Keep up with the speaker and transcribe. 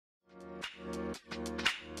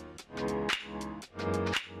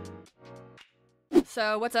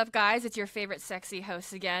So what's up, guys? It's your favorite sexy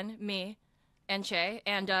host again, me and Che.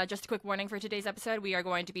 And just a quick warning for today's episode, we are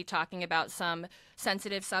going to be talking about some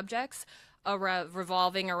sensitive subjects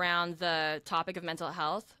revolving around the topic of mental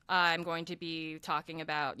health. I'm going to be talking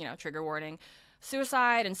about, trigger warning,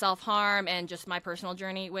 suicide and self-harm, and just my personal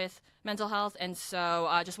journey with mental health. And so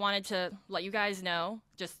just wanted to let you guys know,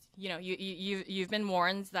 you've been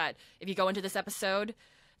warned that if you go into this episode,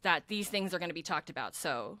 that these things are going to be talked about.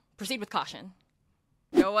 So proceed with caution.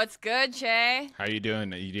 Yo, what's good, Che? How are you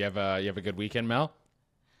doing? You have a good weekend, Mel?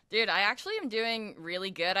 Dude, I actually am doing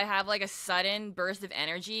really good. I have like a sudden burst of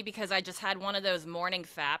energy because I just had one of those morning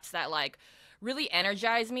faps that like really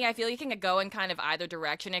energize me. I feel like it can go in kind of either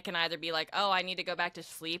direction. It can either be like, oh, I need to go back to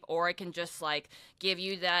sleep, or it can just like give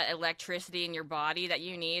you that electricity in your body that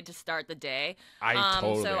you need to start the day. So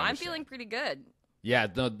understand. I'm feeling pretty good. Yeah,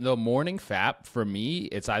 the morning fap for me,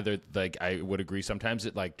 it's either like I would agree sometimes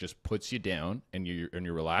it like just puts you down and you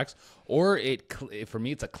relax, or for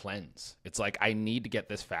me it's a cleanse. It's like I need to get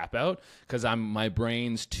this fap out because my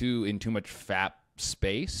brain's in too much fap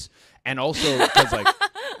space, and also because like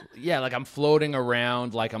like I'm floating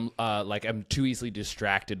around like I'm too easily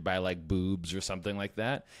distracted by like boobs or something like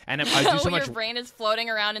that, and I do so much. Your brain is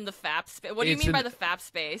floating around in the fap space. What do you mean by the fap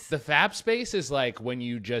space? The fap space is like when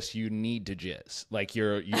you need to jizz. Like if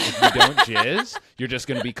you don't jizz, you're just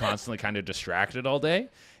going to be constantly kind of distracted all day,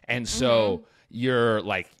 and so. You're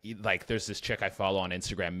like there's this chick I follow on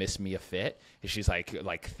Instagram, Miss Me a Fit. She's like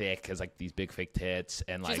thick, has like these big fake tits,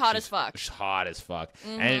 and like she's hot as fuck. She's hot as fuck.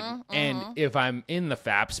 And if I'm in the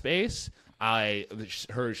fap space,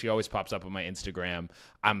 she always pops up on my Instagram.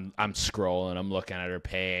 I'm scrolling, I'm looking at her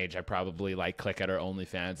page. I probably like click at her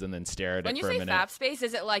OnlyFans and then stare at it for a minute. When you say fap space,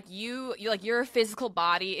 is it like your physical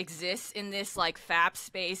body exists in this like fap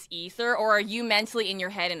space ether, or are you mentally in your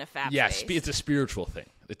head in a fap space? Yeah, it's a spiritual thing.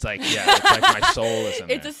 It's like my soul is in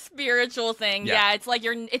there. It's a spiritual thing. Yeah, it's like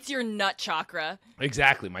your nut chakra.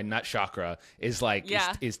 Exactly. My nut chakra is like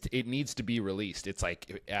it needs to be released. It's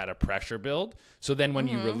like at a pressure build. So then when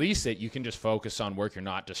you release it, you can just focus on work. You're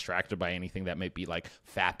not distracted by anything that might be like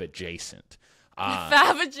fap adjacent.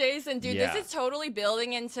 Fab adjacent, dude. Yeah. This is totally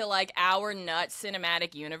building into like our nut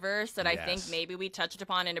cinematic universe that I think maybe we touched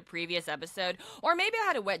upon in a previous episode, or maybe I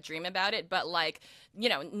had a wet dream about it. But like,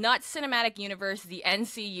 nut cinematic universe, the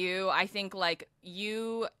NCU. I think like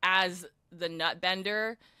you as the nut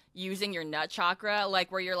bender using your nut chakra,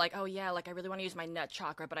 like where you're like, oh yeah, like I really want to use my nut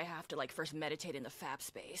chakra, but I have to like first meditate in the fap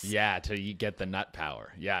space. Yeah, till you get the nut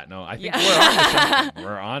power. Yeah, no, I think we're on to something.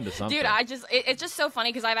 We're on to something. Dude, it's just so funny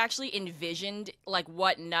because I've actually envisioned like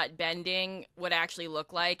what nut bending would actually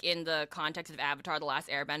look like in the context of Avatar: The Last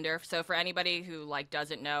Airbender. So for anybody who like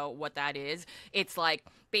doesn't know what that is, it's like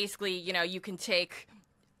basically, you can take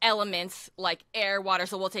elements like air, water,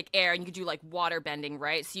 so we'll take air and you can do like water bending,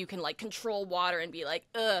 right? So you can like control water and be like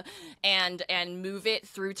and move it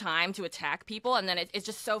through time to attack people. And then it's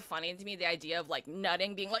just so funny to me, the idea of like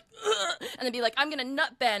nutting being like and then be like, I'm gonna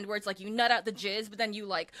nut bend, where it's like you nut out the jizz, but then you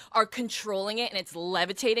like are controlling it and it's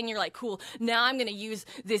levitating. You're like, cool, now I'm gonna use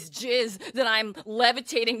this jizz that I'm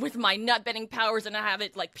levitating with my nut bending powers, and I have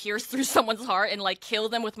it like pierce through someone's heart and like kill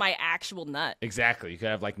them with my actual nut. Exactly. You could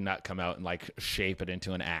have like nut come out and like shape it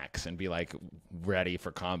into an axe and be like ready for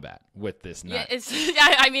combat with this nut. Yeah, it's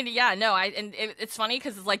funny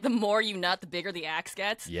because it's like the more you nut, the bigger the axe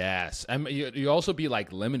gets. Yes, and you also be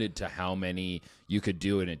like limited to how many you could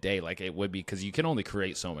do in a day. Like it would be because you can only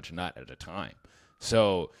create so much nut at a time.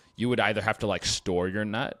 So you would either have to like store your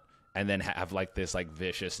nut and then have like this like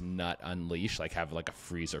vicious nut unleash, like have like a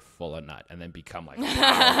freezer full of nut and then become like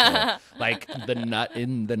powerful. Like the nut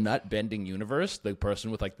in the nut bending universe, the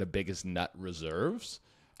person with like the biggest nut reserves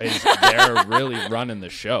they're really running the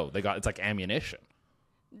show. It's like ammunition.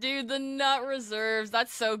 Dude, the nut reserves,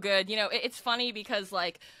 that's so good. It's funny because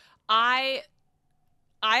like I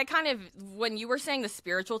kind of, when you were saying the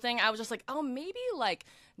spiritual thing, I was just like, oh, maybe like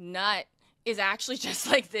nut is actually just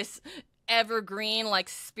like this evergreen like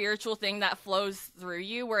spiritual thing that flows through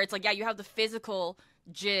you, where it's like, yeah, you have the physical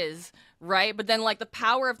jizz, right? But then like the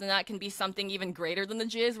power of the nut can be something even greater than the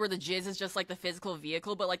jizz, where the jizz is just like the physical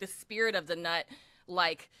vehicle, but like the spirit of the nut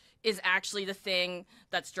like is actually the thing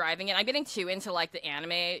that's driving it. I'm getting too into like the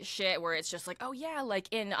anime shit where it's just like, oh yeah, like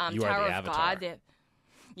in Tower of God,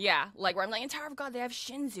 Yeah, like where I'm like in Tower of God they have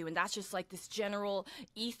Shinzu, and that's just like this general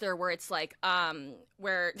ether where it's like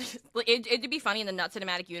where it'd be funny in the Nut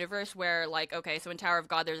Cinematic Universe where like, okay, so in Tower of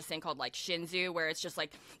God there's this thing called like Shinzu where it's just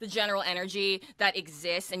like the general energy that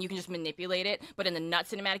exists and you can just manipulate it, but in the Nut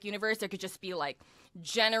Cinematic Universe there could just be like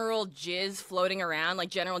general jizz floating around, like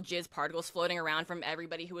general jizz particles floating around from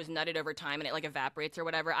everybody who was nutted over time, and it like evaporates or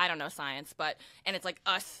whatever. I don't know science, and it's like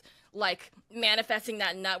us like manifesting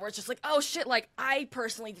that nut where it's just like, oh shit, like I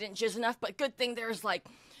personally didn't jizz enough, but good thing there's like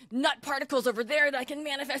nut particles over there that I can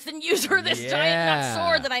manifest and use for this giant nut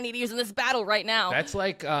sword that I need to use in this battle right now. That's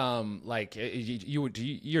like you watch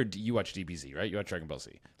DBZ, right? You watch Dragon Ball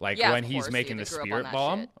Z. Like when he's making the spirit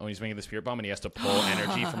bomb, and he has to pull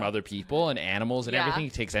energy from other people and animals and everything. He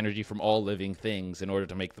takes energy from all living things in order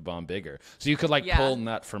to make the bomb bigger. So you could like pull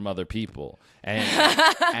nut from other people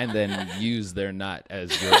and then use their nut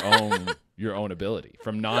as your own ability.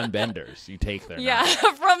 From non-benders, you take their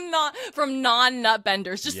nut. from non-nut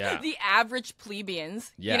benders, just the average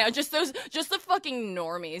plebeians, you know, just the fucking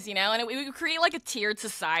normies, you know, and we would create like a tiered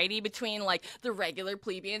society between like the regular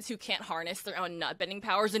plebeians who can't harness their own nut bending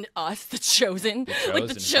powers and us, the chosen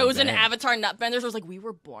avatar nut benders. Was like, we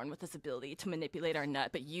were born with this ability to manipulate our nut,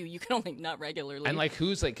 but you can only nut regularly. And like,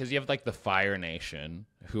 who's like, because you have like the Fire Nation,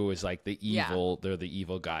 who is like the evil, they're the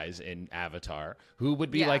evil guys in Avatar, who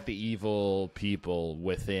would be like the evil people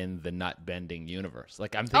within the nut bending universe.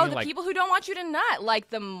 Like I'm thinking, the people who don't want you to nut, like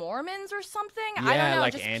the Mormons or something. I don't know,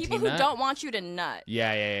 like just people who don't want you to nut.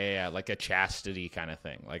 Yeah, like a chastity kind of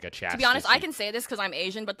thing, like a chastity. To be honest, I can say this because I'm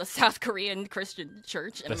Asian, but the South Korean Christian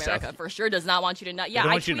Church in America for sure does not want you to nut. Yeah, they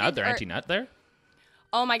don't want you to nut. They're anti-nut there.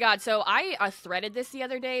 Oh my god! So I threaded this the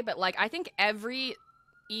other day, but like I think every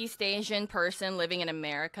East Asian person living in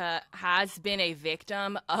America has been a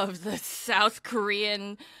victim of the South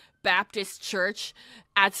Korean Baptist Church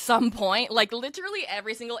at some point. Like literally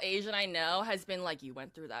every single Asian I know has been like, you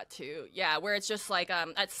went through that too. Yeah, where it's just like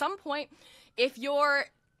at some point, if you're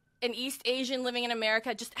an East Asian living in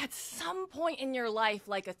America, just at some point in your life,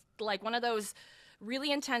 like one of those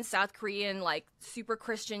really intense South Korean like super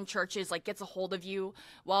Christian churches like gets a hold of you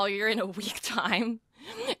while you're in a weak time,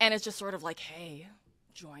 and it's just sort of like, hey,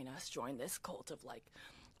 join this cult of like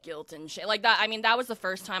guilt and shit like that. I mean, that was the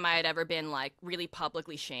first time I had ever been like really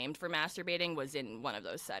publicly shamed for masturbating, was in one of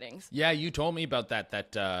those settings. Yeah, you told me about that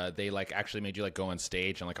they like actually made you like go on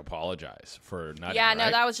stage and like apologize for nutting. Yeah, right?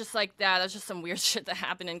 No, that was just like that was just some weird shit that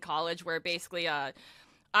happened in college where basically I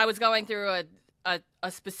was going through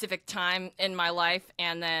a specific time in my life,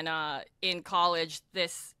 and then in college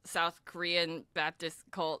this South Korean Baptist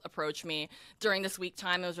cult approached me during this week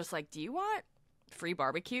time. It was just like, do you want free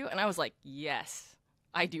barbecue? And I was like, yes,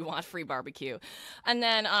 I do want free barbecue. And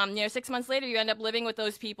then 6 months later you end up living with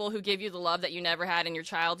those people who give you the love that you never had in your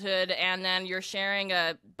childhood, and then you're sharing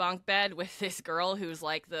a bunk bed with this girl who's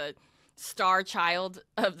like the star child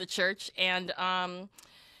of the church. And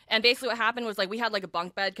basically what happened was like we had like a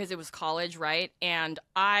bunk bed because it was college, right? And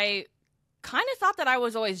I kind of thought that I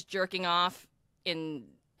was always jerking off in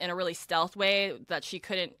a really stealth way that she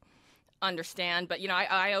couldn't understand, but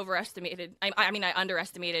I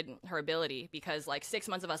underestimated her ability, because like 6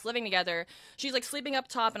 months of us living together, she's like sleeping up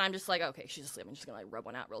top, and I'm just like, okay, she's asleep, I'm just gonna like rub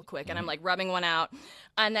one out real quick. And I'm like rubbing one out,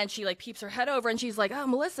 and then she like peeps her head over and she's like, oh,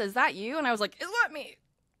 Melissa, is that you? And I was like, is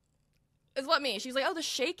what me? She's like, oh, the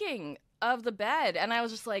shaking of the bed. And I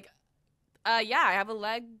was just like, yeah, I have a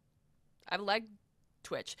leg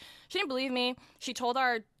twitch. She didn't believe me. She told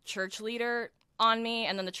our church leader on me,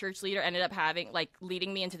 and then the church leader ended up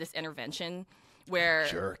leading me into this intervention where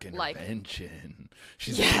jerk intervention. Like,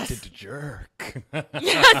 she's addicted to jerk.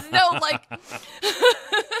 Yes, no,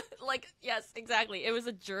 yes, exactly. It was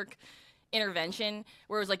a jerk intervention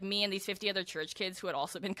where it was like me and these 50 other church kids who had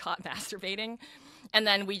also been caught masturbating, and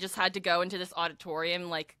then we just had to go into this auditorium,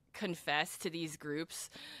 like confess to these groups,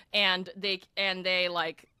 and they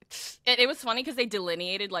like. It was funny because they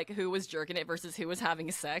delineated like who was jerking it versus who was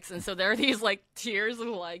having sex, and so there are these like tiers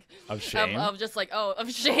of shame,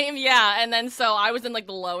 of shame, yeah. And then so I was in like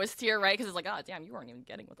the lowest tier, right? Because it's like, oh damn, you weren't even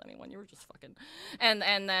getting with anyone, you were just fucking, and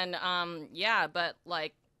then but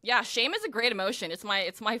like. Yeah, shame is a great emotion. It's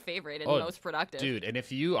my favorite and most productive. Dude, and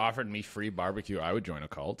if you offered me free barbecue, I would join a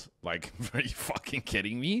cult. Like, are you fucking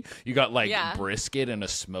kidding me? You got like brisket and a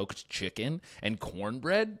smoked chicken and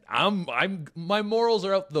cornbread. My morals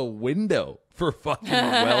are out the window for fucking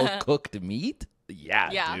well-cooked meat.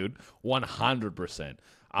 Yeah, dude. 100%.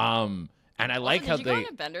 And I like how did you go on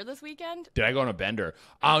a bender this weekend? Did I go on a bender?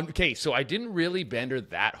 Okay, so I didn't really bender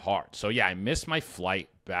that hard. So yeah, I missed my flight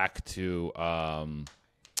back to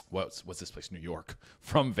what's this place? New York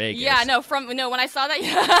from Vegas. Yeah, no, when I saw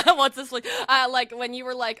that, what's this like when you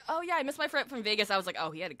were like, oh yeah, I missed my friend from Vegas, I was like,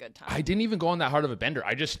 oh, he had a good time. I didn't even go on that hard of a bender.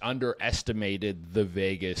 I just underestimated the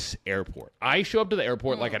Vegas airport. I show up to the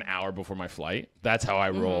airport like an hour before my flight. That's how I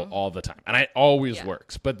roll all the time. And it always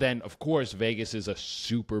works. But then, of course, Vegas is a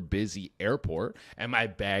super busy airport, and my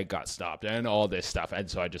bag got stopped and all this stuff. And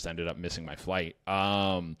so I just ended up missing my flight.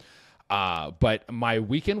 But my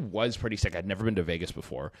weekend was pretty sick. I'd never been to Vegas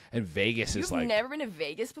before, and Vegas is like... You've never been to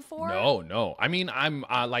Vegas before? No. I mean, I'm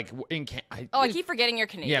like in... I keep forgetting you're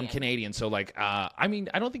Canadian. Yeah, I'm Canadian. So like, I mean,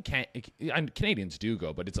 I don't think Canadians do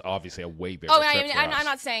go, but it's obviously a way bigger trip for us. I'm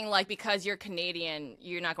not saying like because you're Canadian,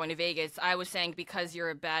 you're not going to Vegas. I was saying because you're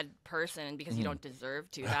a bad person and because you don't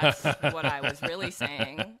deserve to. That's what I was really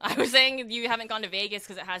saying. I was saying you haven't gone to Vegas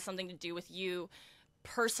because it has something to do with you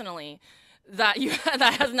personally. That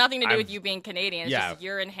has nothing to do with you being Canadian. It's just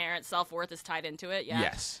your inherent self-worth is tied into it.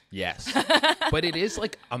 Yeah. Yes. But it is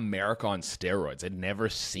like America on steroids. I'd never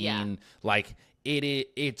seen like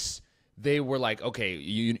it's they were like, okay,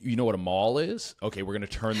 you know what a mall is? Okay, we're going to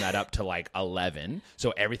turn that up to like 11.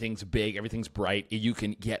 So everything's big, everything's bright. You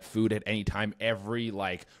can get food at any time. Every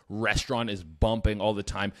like restaurant is bumping all the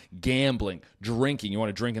time. Gambling, drinking. You want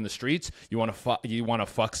to drink in the streets? You want to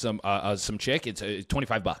fuck some chick? It's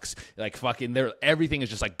 $25. Like fucking there, everything is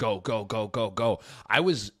just like go. I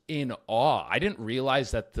was in awe. I didn't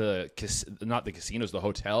realize that not the casinos, the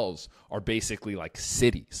hotels are basically like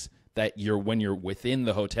cities. That when you're within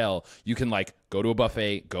the hotel, you can like go to a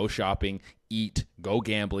buffet, go shopping, eat, go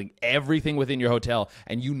gambling, everything within your hotel,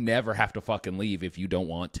 and you never have to fucking leave if you don't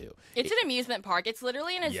want to. It's an amusement park. It's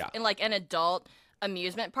literally in like an adult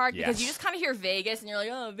amusement park because you just kind of hear Vegas and you're like,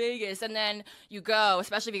 oh, Vegas, and then you go,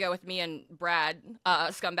 especially if you go with me and Brad,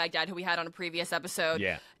 Scumbag Dad, who we had on a previous episode.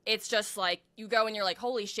 Yeah. It's just like you go and you're like,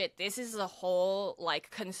 holy shit, this is a whole like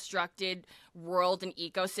constructed world and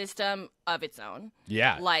ecosystem of its own.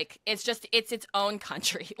 Yeah. Like it's its own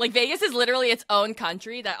country. Like Vegas is literally its own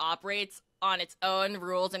country that operates on its own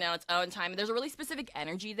rules and on its own time. And there's a really specific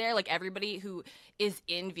energy there. Like everybody who's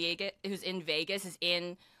in Vegas is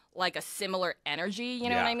in like a similar energy, you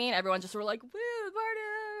know what I mean? Everyone's just sort of like, woo, party.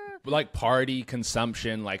 Like party,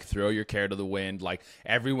 consumption, like throw your care to the wind. Like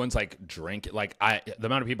everyone's like drinking. Like the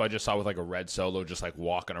amount of people I just saw with like a red Solo just like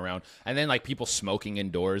walking around, and then like people smoking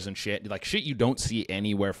indoors and shit. Like shit you don't see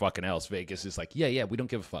anywhere fucking else. Vegas is like, yeah, we don't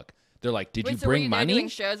give a fuck. They're like, did you bring money? Doing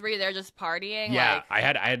shows? Were you there just partying? Yeah,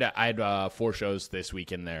 like... I had 4 shows this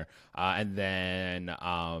weekend there, and then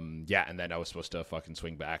I was supposed to fucking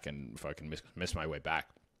swing back and fucking miss my way back.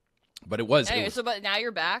 But it was. Anyway, but now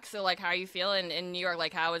you're back. So, like, how are you feeling in New York?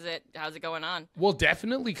 Like, how's it going on? Well,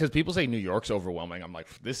 definitely, because people say New York's overwhelming. I'm like,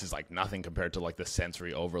 this is like nothing compared to like the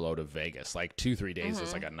sensory overload of Vegas. Like 2-3 days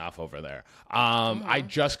is like enough over there. I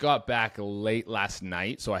just got back late last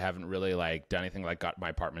night, so I haven't really like done anything. Like, got my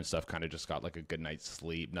apartment stuff. Kind of just got like a good night's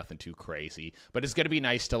sleep. Nothing too crazy. But it's gonna be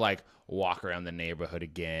nice to like walk around the neighborhood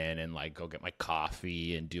again and like go get my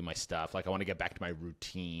coffee and do my stuff. Like, I want to get back to my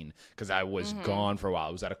routine because I was gone for a while.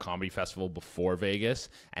 I was at a comedy festival before Vegas,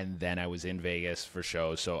 and then I was in Vegas for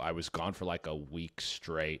shows, so I was gone for like a week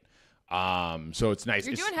straight. So it's nice.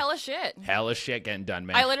 You're doing hella shit. Hella shit getting done,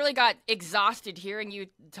 man. I literally got exhausted hearing you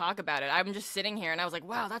talk about it. I'm just sitting here and I was like,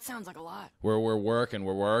 wow, that sounds like a lot. We're working.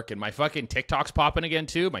 My fucking TikTok's popping again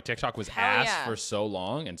too. My TikTok was for so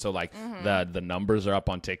long, and so like the numbers are up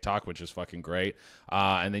on TikTok, which is fucking great.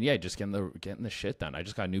 And then just getting the shit done. I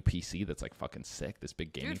just got a new PC that's like fucking sick. This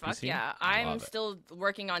big gaming PC. Fuck yeah. I'm still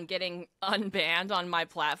working on getting unbanned on my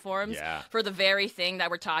platforms for the very thing that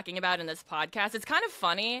we're talking about in this podcast. It's kind of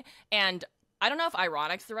funny, and I don't know if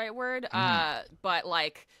ironic's the right word, but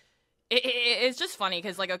like it's just funny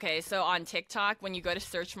because like, okay, so on TikTok, when you go to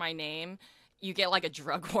search my name, you get like a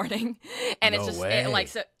drug warning, and it's just like,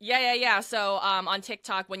 so So on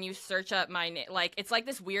TikTok, when you search up my name, like it's like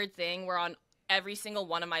this weird thing where on every single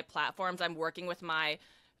one of my platforms, I'm working with my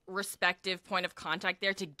respective point of contact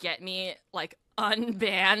there to get me like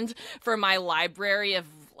unbanned for my library of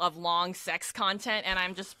long sex content, and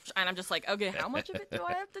I'm just like, okay, how much of it do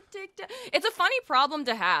I have to take down? It's a funny problem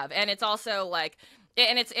to have, and it's also like,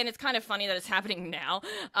 and it's kind of funny that it's happening now.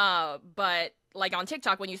 But like on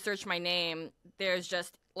TikTok, when you search my name, there's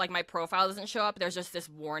just like my profile doesn't show up. There's just this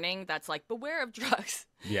warning that's like, beware of drugs.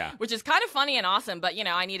 Yeah. Which is kind of funny and awesome, but you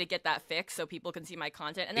know, I need to get that fixed so people can see my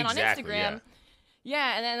content. And then on Instagram,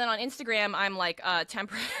 and then on Instagram, I'm like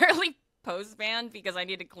temporarily post banned because I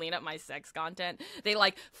need to clean up my sex content. They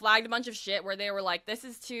like flagged a bunch of shit where they were like, this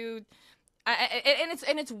is too,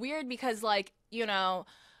 and it's weird because like, you know,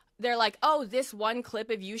 they're like, oh, this one clip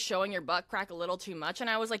of you showing your butt crack a little too much. And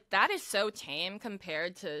I was like, that is so tame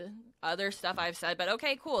compared to other stuff I've said. But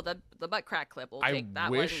okay, cool. The butt crack clip, we'll take that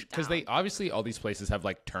one down. I wish, because they obviously, all these places have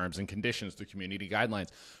like terms and conditions, the community guidelines.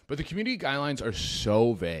 But the community guidelines are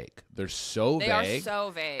so vague. They're so vague. They are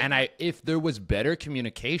so vague. And if there was better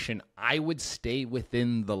communication, I would stay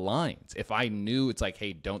within the lines. If I knew it's like,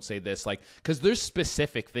 hey, don't say this. Like, because there's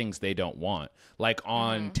specific things they don't want. Like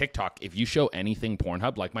on TikTok, if you show anything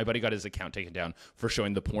Pornhub, like my buddy got his account taken down for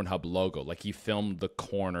showing the Pornhub logo. Like he filmed the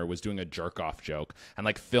corner, was doing a jerk off joke, and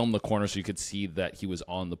like filmed the corner so you could see that he was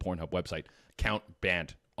on the Pornhub website. Account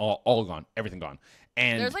banned, all gone, everything gone.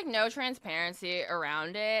 And there's like no transparency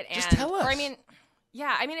around it. And, just tell us. Or, I mean,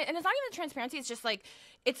 yeah, I mean, and it's not even the transparency. It's just like,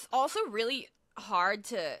 it's also really hard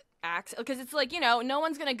to access, because it's like, you know, no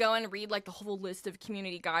one's gonna go and read like the whole list of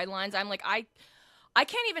community guidelines. I'm like, I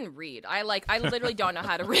can't even read. I literally don't know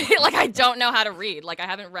how to read. Like, I don't know how to read. Like, I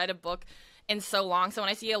haven't read a book in so long. So when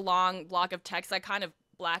I see a long block of text, I kind of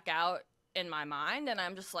black out in my mind, and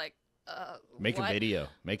I'm just like, Make a video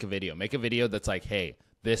that's like, hey,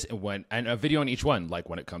 this, and a video on each one, like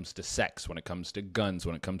when it comes to sex, when it comes to guns,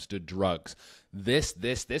 when it comes to drugs, this,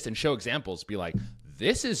 and show examples. Be like,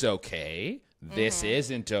 this is okay, this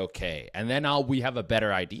isn't okay, and then we have a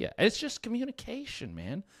better idea. It's just communication,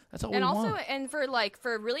 man. That's all we want. And also, and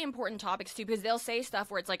for really important topics too, because they'll say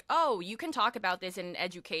stuff where it's like, oh, you can talk about this in an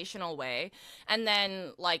educational way, and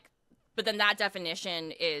then but then that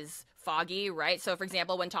definition is foggy, right? So for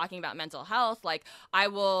example, when talking about mental health, like I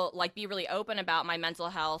will like be really open about my mental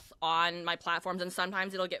health on my platforms, and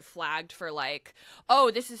sometimes it'll get flagged for like,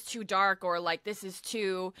 oh, this is too dark, or like this is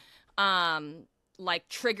too like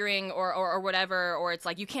triggering or whatever, or it's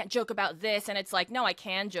like you can't joke about this, and it's like, no, I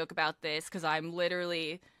can joke about this because I'm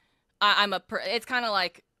literally it's kind of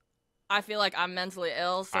like I feel like I'm mentally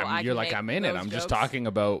ill, so you're like, I'm in it. I'm just talking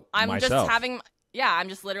about myself. I'm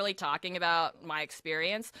just literally talking about my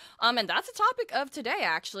experience. And that's a topic of today,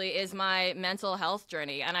 actually, is my mental health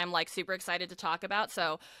journey. And I'm like super excited to talk about.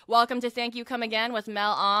 So welcome to Thank You Come Again with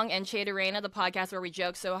Mel Ong and Durena, the podcast where we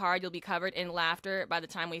joke so hard you'll be covered in laughter by the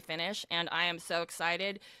time we finish. And I am so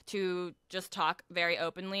excited to just talk very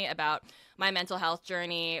openly about my mental health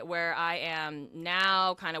journey, where I am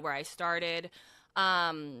now, kind of where I started.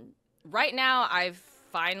 Right now, I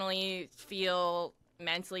finally feel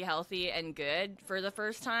mentally healthy and good for the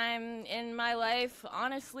first time in my life,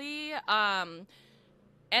 honestly. And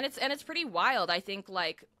it's pretty wild. I think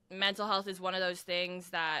like mental health is one of those things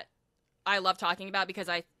that I love talking about, because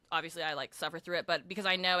I like suffer through it, but because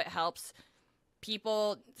I know it helps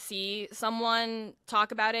people see someone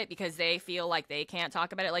talk about it because they feel like they can't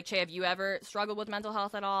talk about it. Like, Che, have you ever struggled with mental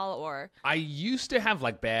health at all? Or I used to have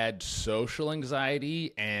like bad social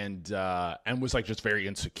anxiety and was like just very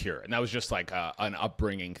insecure, and that was just like an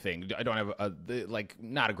upbringing thing. I don't have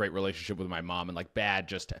not a great relationship with my mom, and like bad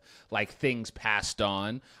just like things passed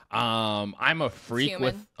on. I'm a freak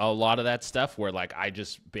with a lot of that stuff, where like I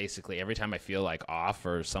just basically every time I feel like off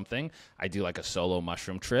or something, I do like a solo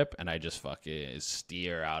mushroom trip, and I just fucking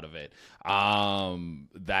steer out of it. I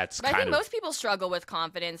think most people struggle with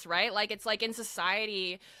confidence, right? Like, it's like in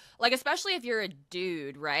society, like especially if you're a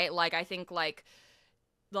dude, right? Like I think like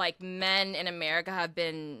men in America have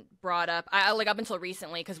been brought up, like up until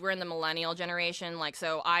recently, because we're in the millennial generation. Like,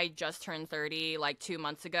 so I just turned 30 like 2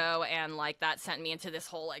 months ago, and like that sent me into this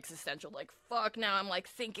whole existential like, fuck, now I'm like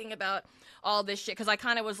thinking about all this shit, because I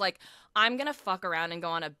kind of was like, I'm gonna fuck around and go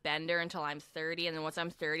on a bender until I'm 30, and then once I'm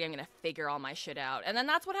 30 I'm gonna figure all my shit out. And then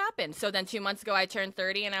that's what happened. So then 2 months ago I turned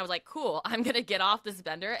 30, and I was like, cool, I'm gonna get off this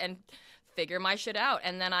bender and figure my shit out.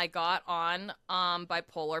 And then I got on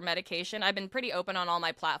bipolar medication. I've been pretty open on all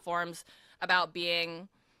my platforms about being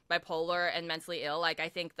bipolar and mentally ill. Like, I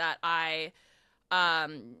think that I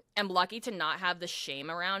am lucky to not have the shame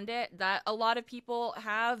around it that a lot of people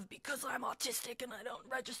have, because I'm autistic and I don't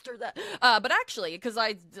register that. But actually, because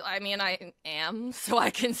I am, so I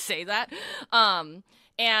can say that.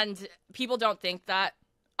 And people don't think that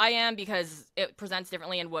I am, because it presents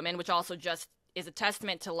differently in women, which also just is a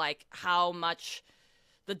testament to like how much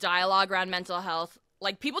the dialogue around mental health,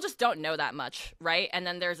 like people just don't know that much, right? And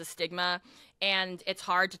then there's a stigma, and it's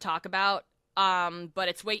hard to talk about, but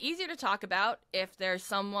it's way easier to talk about if there's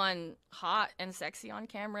someone hot and sexy on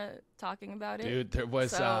camera talking about it. Dude, there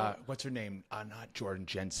was what's her name? Not Jordan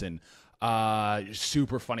Jensen.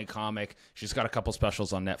 Super funny comic. She's got a couple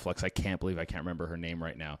specials on Netflix. I can't believe I can't remember her name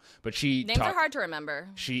right now. But names are hard to remember.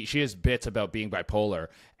 She has bits about being bipolar,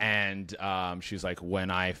 and she's like,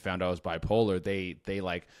 when I found out I was bipolar, they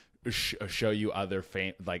like show you other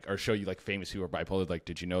or show you like famous people who are bipolar. Like,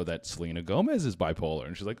 did you know that Selena Gomez is bipolar?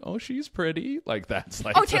 And she's like, oh, she's pretty. Like, that's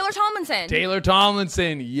like, oh, Taylor Tomlinson. Taylor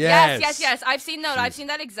Tomlinson. Yes. I've seen that. I've seen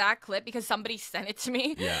that exact clip because somebody sent it to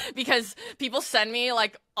me. Yeah. Because people send me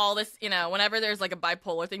like all this, whenever there's like a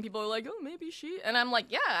bipolar thing, people are like, oh, maybe she. And I'm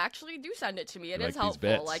like, yeah, actually do send it to me. It is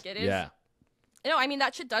helpful. Like, it is. Yeah. I mean,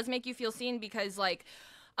 that shit does make you feel seen because like,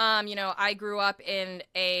 I grew up in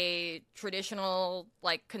a traditional,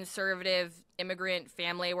 like, conservative immigrant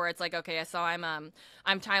family where it's like, okay, so I'm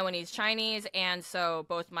Taiwanese Chinese, and so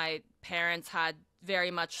both my parents had very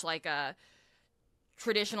much like a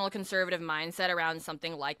traditional conservative mindset around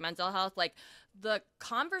something like mental health. Like, the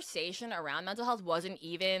conversation around mental health wasn't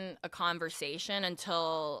even a conversation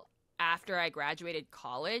until after I graduated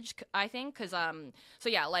college, I think, because so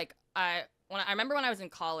yeah, like I remember when I was in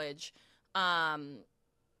college,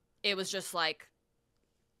 it was just like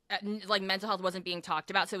mental health wasn't being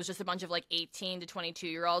talked about. So it was just a bunch of like 18 to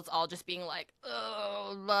 22-year-olds all just being like,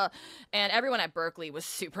 oh, and everyone at Berkeley was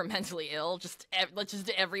super mentally ill. Just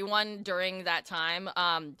everyone during that time.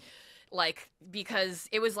 Like, because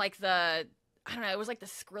it was like it was like the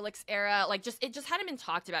Skrillex era. Like, it just hadn't been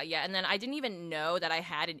talked about yet. And then I didn't even know that I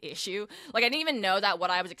had an issue. Like, I didn't even know that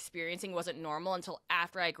what I was experiencing wasn't normal until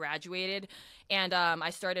after I graduated. And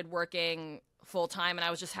I started working full time, and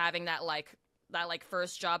I was just having that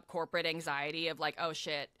first job corporate anxiety of like, oh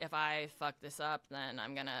shit, if I fuck this up, then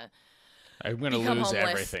I'm gonna lose homeless.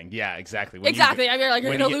 Everything. Yeah, exactly. You're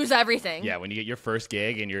gonna lose everything. Yeah, when you get your first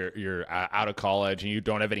gig and you're out of college and you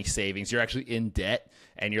don't have any savings, you're actually in debt,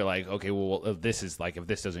 and you're like, okay, well, if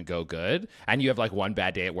this doesn't go good, and you have like one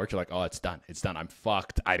bad day at work, you're like, oh, it's done, I'm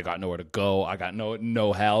fucked. I got nowhere to go. I got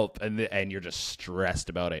no help, and you're just stressed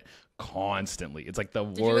about it constantly. It's like the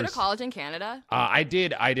worst. Did you go to college in Canada? I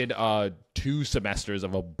did 2 semesters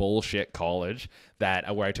of a bullshit college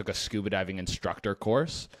where I took a scuba diving instructor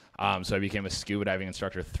course. So I became a scuba diving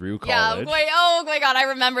instructor through college. Yeah, oh my god, I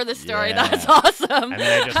remember this story. Yeah. That's awesome. And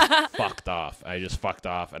then I just fucked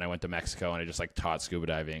off. And I went to Mexico and I just like taught scuba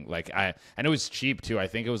diving. And it was cheap too. I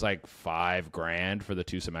think it was like $5,000 for the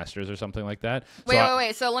 2 semesters or something like that.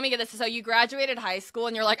 Wait. So let me get this. So you graduated high school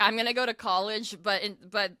and you're like, I'm gonna go to college, but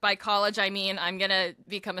by college I mean I'm gonna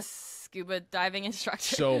become a scuba diving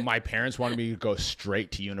instructor. So my parents wanted me to go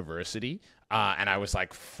straight to university. And I was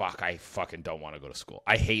like, fuck, I fucking don't want to go to school.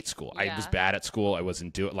 I hate school. Yeah. I was bad at school. I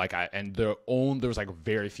wasn't doing there was like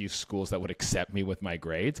very few schools that would accept me with my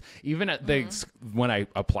grades. Even at when I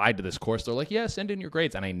applied to this course, they're like, yeah, send in your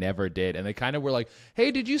grades. And I never did. And they kind of were like,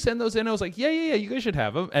 hey, did you send those in? I was like, yeah, you guys should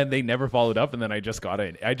have them. And they never followed up. And then I just got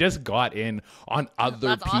in. I just got in on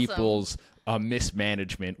other people's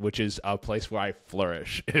mismanagement, which is a place where I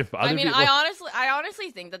flourish. I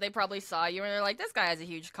honestly think that they probably saw you and they're like, this guy has a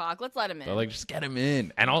huge cock. Let's let him in. They're like, just get him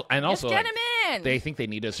in. And also, get him in. They think they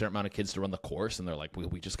need a certain amount of kids to run the course, and they're like,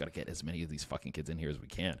 we just got to get as many of these fucking kids in here as we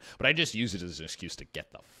can. But I just use it as an excuse to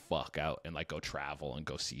get the fuck out and like go travel and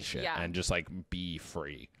go see shit and just like be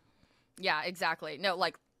free. Yeah, exactly. No,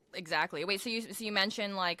 like exactly. Wait, so you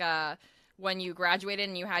mentioned like when you graduated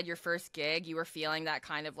and you had your first gig, you were feeling that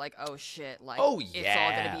kind of like, oh shit, like, it's all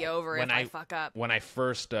gonna be over if I fuck up. When I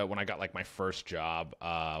got like my first job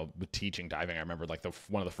with teaching diving, I remember like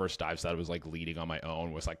one of the first dives that I was like leading on my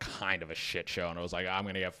own was like kind of a shit show, and I was like, I'm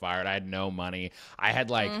gonna get fired. I had no money. I had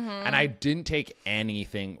like, and I didn't take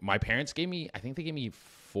anything. My parents gave me, I think they gave me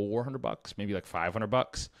 $400, maybe like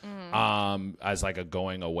 $500, as like a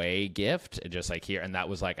going away gift, just like here. And that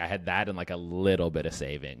was like, I had that and like a little bit of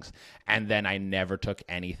savings. And then I never took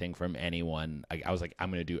anything from anyone. I was like,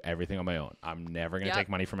 I'm going to do everything on my own. I'm never going to take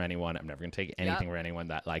money from anyone. I'm never going to take anything from anyone.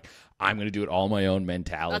 That like, I'm going to do it all my own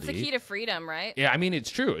mentality. That's the key to freedom, right? Yeah. I mean, it's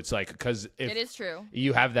true. It's like, cause it is true.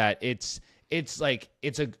 You have that. It's like,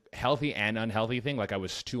 it's a healthy and unhealthy thing. Like I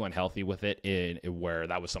was too unhealthy with it where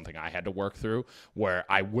that was something I had to work through, where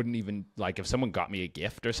I wouldn't even like, if someone got me a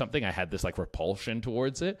gift or something, I had this like repulsion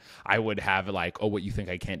towards it. I would have like, oh, what, you think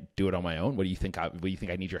I can't do it on my own? What do you think I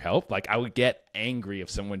need your help? Like I would get angry if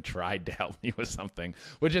someone tried to help me with something,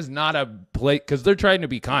 which is not a place, because they're trying to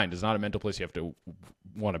be kind. It's not a mental place you have to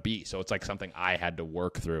want to be. So it's like something I had to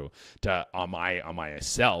work through on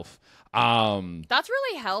myself. That's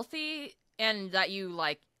really healthy. And that you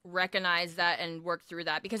like recognize that and work through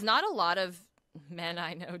that, because not a lot of men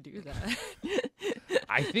I know do that.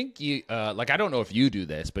 I think you like, I don't know if you do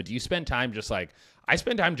this, but do you spend time just like, I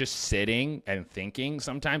spend time just sitting and thinking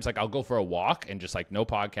sometimes. Like I'll go for a walk and just like no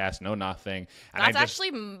podcast, no nothing. And that's actually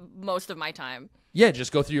most of my time. Yeah,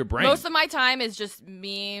 just go through your brain. Most of my time is just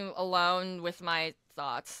me alone with my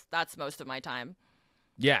thoughts. That's most of my time.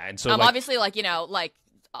 Yeah, and so obviously like, you know, like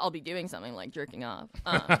I'll be doing something like jerking off.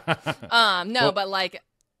 No, Well, but like,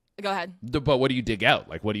 go ahead. but what do you dig out?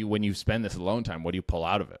 Like, what do you when you spend this alone time? What do you pull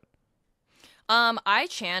out of it? I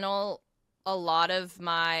channel a lot of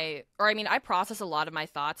my, or I mean, I process a lot of my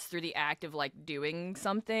thoughts through the act of like doing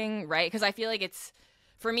something, right? Because I feel like it's,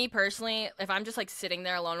 for me personally, if I'm just like sitting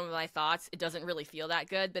there alone with my thoughts, it doesn't really feel that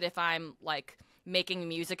good. But if I'm like making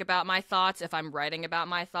music about my thoughts, if I'm writing about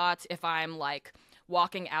my thoughts, if I'm like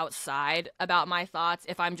walking outside about my thoughts,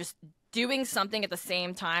 if I'm just doing something at the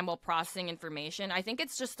same time while processing information, I think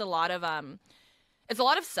it's just a lot of it's a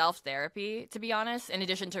lot of self-therapy, to be honest, in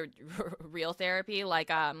addition to real therapy. Like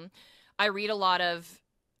I read a lot of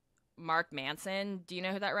Mark Manson. Do you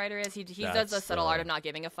know who that writer is? He does the subtle art of not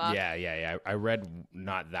giving a fuck. Yeah. I read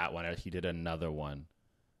not that one. He did another one.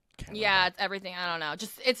 Yeah, it's everything. I don't know.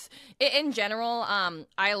 Just in general.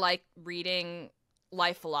 I like reading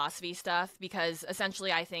life philosophy stuff because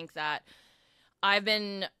essentially I think that I've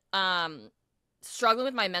been struggling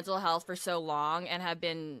with my mental health for so long and have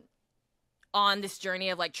been on this journey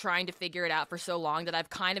of like trying to figure it out for so long that I've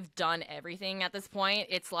kind of done everything at this point.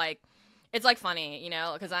 It's like funny, you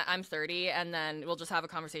know, because I'm 30 and then we'll just have a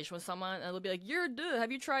conversation with someone and they'll be like, "You're duh,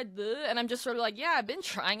 have you tried the?" And I'm just sort of like, "Yeah, I've been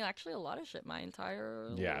trying actually a lot of shit my entire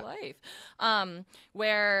life."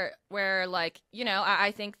 Where like, you know,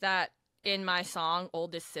 I think that in my song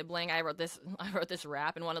Oldest Sibling, I wrote this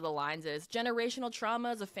rap, and one of the lines is generational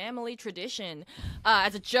trauma is a family tradition,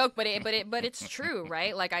 as a joke, but it's true,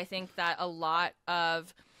 right? Like I think that a lot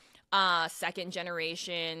of second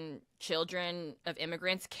generation children of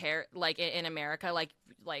immigrants like in America, like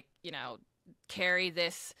you know, carry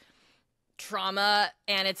this trauma,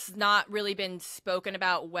 and it's not really been spoken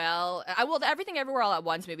about well. The Everything Everywhere All at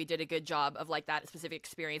Once maybe did a good job of like that specific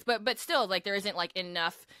experience, but still, like there isn't like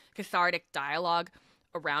enough cathartic dialogue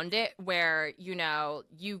around it where, you know,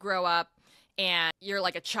 you grow up and you're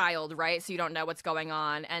like a child, right? So you don't know what's going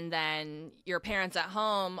on, and then your parents at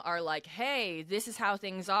home are like, "Hey, this is how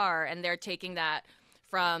things are," and they're taking that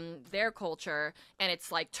from their culture, and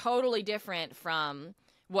it's like totally different from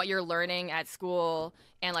what you're learning at school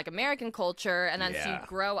and like American culture. And then so you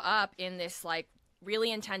grow up in this like really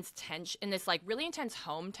intense tension, in this like really intense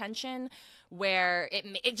home tension where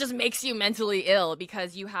it just makes you mentally ill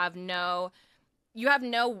because you have no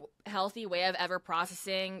healthy way of ever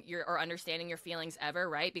processing your or understanding your feelings ever,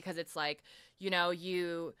 right? Because it's like, you know,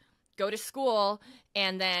 you go to school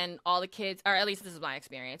and then all the kids, or at least this is my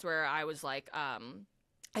experience, where I was like,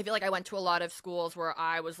 I feel like I went to a lot of schools where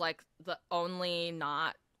I was like the only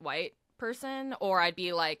not white person, or I'd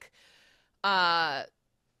be like,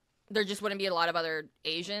 there just wouldn't be a lot of other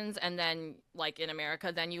Asians. And then like in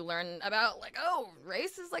America, then you learn about like, oh,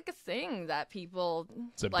 race is like a thing that people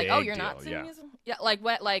like, oh, you're deal, not seeing yeah, like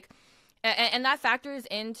what, like, and that factors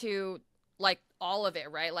into like all of it,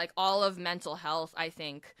 right? Like all of mental health, I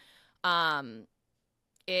think,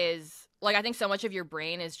 is like, I think so much of your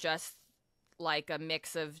brain is just like a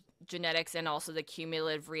mix of genetics and also the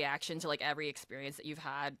cumulative reaction to like every experience that you've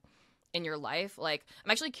had in your life. Like,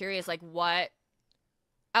 I'm actually curious, like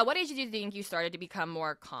at what age do you think you started to become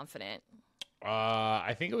more confident?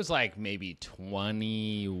 I think it was like maybe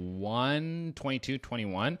 21, 22,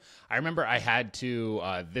 21. I remember I had to,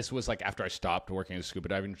 this was like after I stopped working as a scuba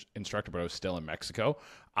diving instructor, but I was still in Mexico.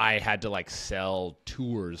 I had to like sell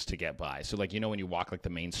tours to get by. So like, you know, when you walk like the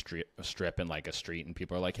main strip in like a street and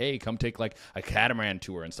people are like, "Hey, come take like a catamaran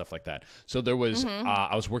tour," and stuff like that. So there was,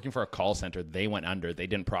 I was working for a call center. They went under. They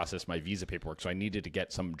didn't process my visa paperwork. So I needed to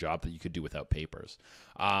get some job that you could do without papers.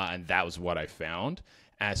 And that was what I found.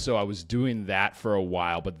 And so I was doing that for a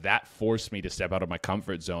while, but that forced me to step out of my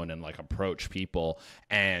comfort zone and like approach people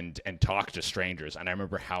and talk to strangers. And I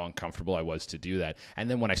remember how uncomfortable I was to do that.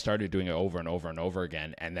 And then when I started doing it over and over and over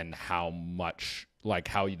again, and then how much like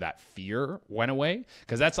how that fear went away,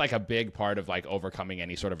 because that's like a big part of like overcoming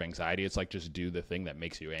any sort of anxiety. It's like just do the thing that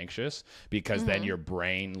makes you anxious, because then your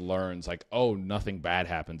brain learns like, oh, nothing bad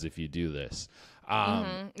happens if you do this.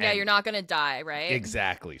 Yeah, you're not gonna die, right?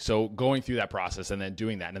 Exactly. So going through that process and then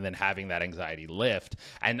doing that and then having that anxiety lift,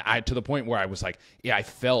 and I to the point where I was like, yeah, I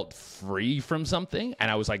felt free from something,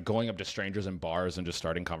 and I was like going up to strangers in bars and just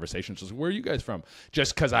starting conversations. Just, "Where are you guys from?"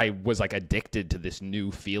 Just because I was like addicted to this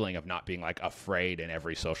new feeling of not being like afraid in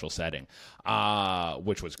every social setting,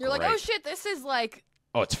 which was You're great. like, "Oh shit, this is like."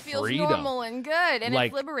 Oh, it's feels freedom. normal and good, and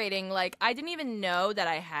like, it's liberating. Like, I didn't even know that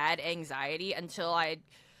I had anxiety until I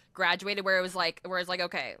graduated, where it's like,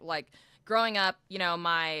 okay, like growing up, you know,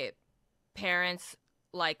 my parents,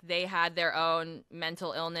 like they had their own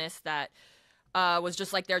mental illness that was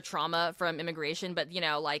just like their trauma from immigration. But, you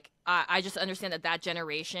know, like I just understand that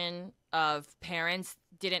generation of parents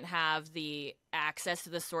didn't have the access to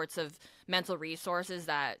the sorts of mental resources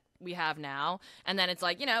that we have now. And then it's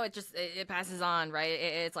like, you know, it passes on, right?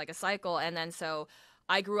 It's like a cycle. And then so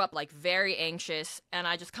I grew up like very anxious, and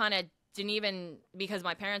I just kind of didn't even, because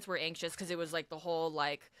my parents were anxious, because it was like the whole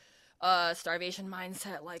like starvation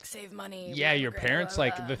mindset, like save money. Yeah, your parents,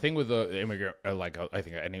 like the thing with the immigrant, like I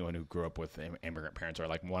think anyone who grew up with immigrant parents are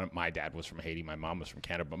like, my dad was from Haiti, my mom was from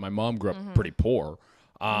Canada, but my mom grew up pretty poor.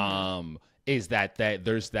 Is that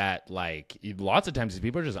there's that, like, lots of times these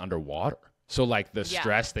people are just underwater. So like the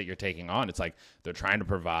stress that you're taking on, it's like they're trying to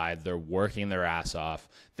provide, they're working their ass off.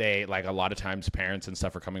 They, like, a lot of times parents and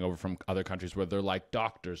stuff are coming over from other countries where they're like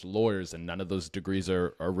doctors, lawyers, and none of those degrees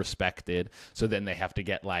are respected. So then they have to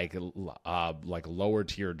get like lower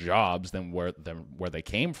tier jobs than where they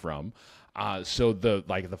came from. So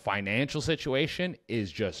the financial situation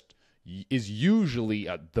is usually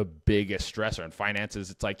the biggest stressor. In finances,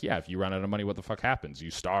 it's like, yeah, if you run out of money, what the fuck happens? You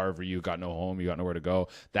starve, or you got no home, you got nowhere to go.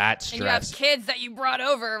 That stress. And you have kids that you brought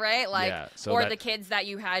over, right? Like, or the kids that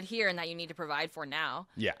you had here and that you need to provide for now.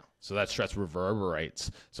 Yeah. So that stress reverberates.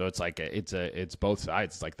 So it's like it's both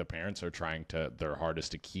sides. It's like the parents are trying their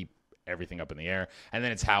hardest to keep everything up in the air, and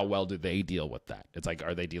then it's how well do they deal with that. It's like,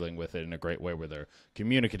 are they dealing with it in a great way where they're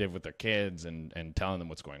communicative with their kids and telling them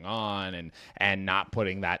what's going on and not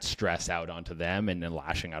putting that stress out onto them and then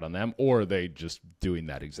lashing out on them, or are they just doing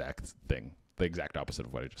that exact thing, the exact opposite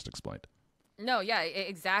of what I just explained? No, yeah,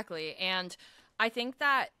 exactly. And I think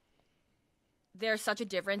that there's such a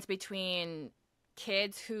difference between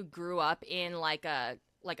kids who grew up in like a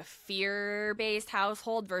fear-based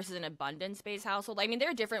household versus an abundance-based household. I mean, there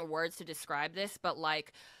are different words to describe this, but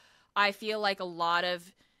like, I feel like a lot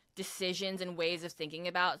of decisions and ways of thinking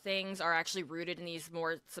about things are actually rooted in these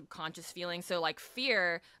more subconscious feelings. So like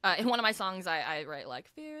fear, in one of my songs, I write like,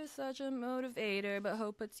 fear is such a motivator, but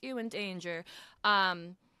hope puts you in danger.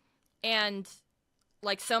 And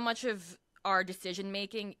like, so much of our decision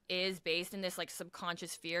making is based in this like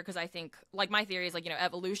subconscious fear, because I think, like, my theory is like, you know,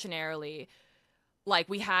 evolutionarily, like,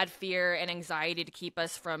 we had fear and anxiety to keep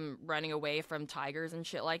us from running away from tigers and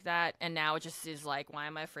shit like that. And now it just is like, why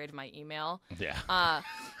am I afraid of my email? Yeah.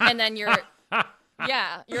 And then you're like,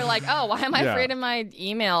 oh, why am I afraid of my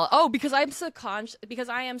email? Oh, because I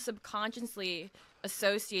am subconsciously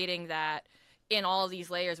associating that in all of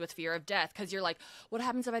these layers with fear of death. Because you're like, what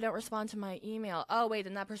happens if I don't respond to my email? Oh, wait,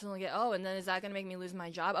 then that person will get, and then is that going to make me lose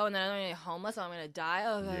my job? Oh, and then I'm going to get homeless. I'm going to die.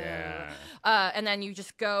 Oh, yeah. And then you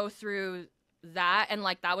just go through that, and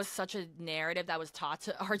like, that was such a narrative that was taught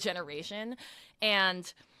to our generation,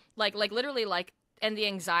 and like literally, like, and the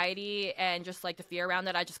anxiety and just like the fear around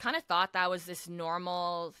that, I just kind of thought that was this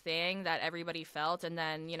normal thing that everybody felt. And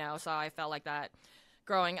then, you know, so I felt like that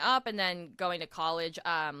growing up, and then going to college,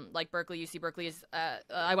 like UC Berkeley is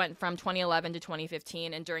I went from 2011 to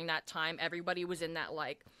 2015, and during that time everybody was in that,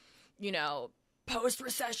 like, you know,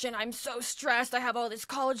 post-recession, I'm so stressed, I have all this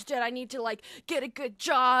college debt, I need to like get a good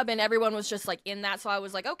job, and everyone was just like in that. So I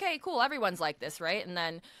was like, okay, cool, everyone's like this, right? And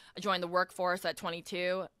then I joined the workforce at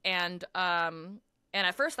 22, and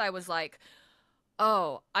at first I was like,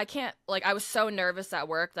 oh, I can't, like, I was so nervous at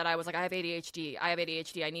work that I was like, I have ADHD,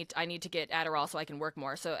 I need to get Adderall so I can work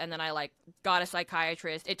more. So, and then I like got a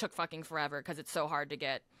psychiatrist. It took fucking forever because it's so hard to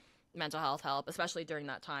get mental health help, especially during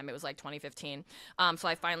that time. It was like 2015. So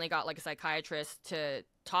I finally got like a psychiatrist to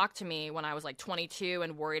talk to me when I was like 22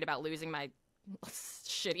 and worried about losing my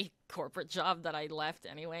shitty corporate job that I left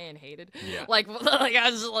anyway and hated. Yeah. Like I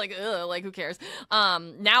was just like, ugh, like, who cares?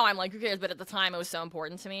 Now I'm like, who cares? But at the time it was so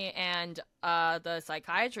important to me. And the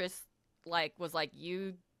psychiatrist like was like,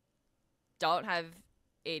 you don't have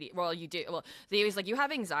ADHD. Well, you do. Well, he was like, you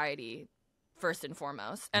have anxiety first and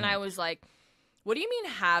foremost. And I was like, what do you mean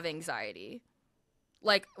have anxiety?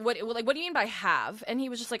 Like, what do you mean by have? And he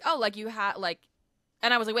was just like, oh, like, you have, like,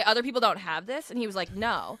 and I was like, wait, other people don't have this? And he was like,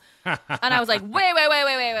 no. And I was like, wait.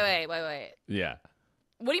 Yeah.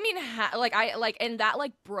 What do you mean, and that,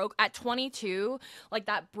 like, broke, at 22, like,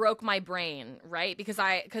 that broke my brain, right? Because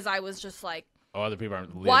I was just like, oh, other people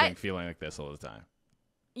aren't feeling like this all the time.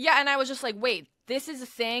 Yeah, and I was just like, wait, this is a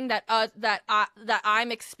thing that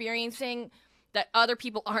I'm experiencing that other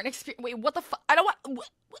people aren't experiencing. Wait, what the fuck? I don't want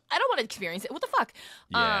to experience it. What the fuck?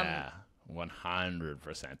 Yeah,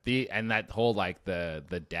 100%. And that whole, like,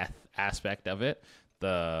 the death aspect of it,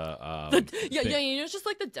 it's just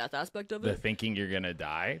like the death aspect of it. The thinking you're gonna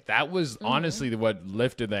die. That was honestly what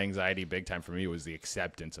lifted the anxiety big time for me, was the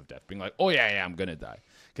acceptance of death. Being like, oh yeah, I'm gonna die.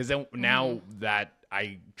 Because then now that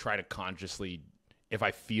I try to consciously if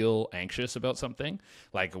I feel anxious about something,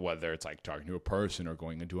 like whether it's like talking to a person or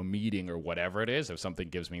going into a meeting or whatever it is, if something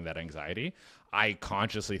gives me that anxiety, I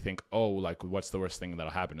consciously think, oh, like, what's the worst thing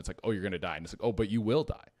that'll happen? It's like, oh, you're going to die. And it's like, oh, but you will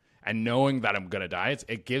die. And knowing that I'm going to die,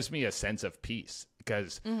 it gives me a sense of peace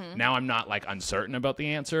because now I'm not like uncertain about the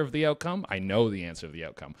answer of the outcome. I know the answer of the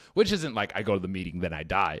outcome, which isn't like I go to the meeting, then I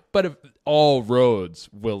die. But if all roads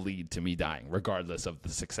will lead to me dying, regardless of the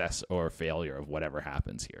success or failure of whatever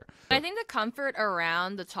happens here. I think the comfort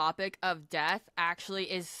around the topic of death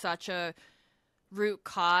actually is such a root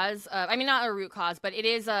cause. I mean, not a root cause, but it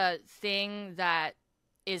is a thing that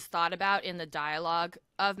is thought about in the dialogue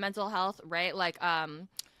of mental health, right? Like,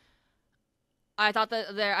 I thought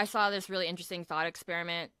that I saw this really interesting thought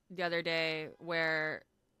experiment the other day where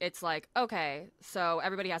it's like, okay, so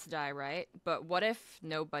everybody has to die, right? But what if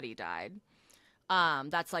nobody died?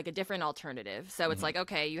 That's like a different alternative. So it's like,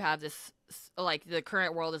 okay, you have this, like the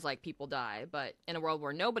current world is like people die, but in a world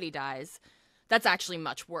where nobody dies, that's actually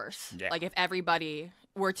much worse. Yeah. Like if everybody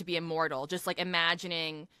were to be immortal, just like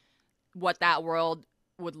imagining what that world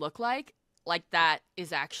would look like that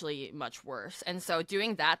is actually much worse. And so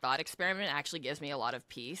doing that thought experiment actually gives me a lot of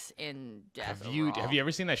peace in death. Have you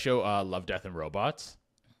ever seen that show Love, Death, and Robots?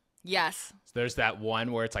 Yes. So there's that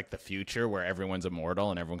one where it's like the future where everyone's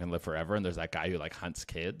immortal and everyone can live forever, and there's that guy who like hunts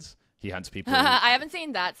kids. He hunts people. I haven't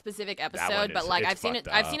seen that specific episode, but like I've seen it.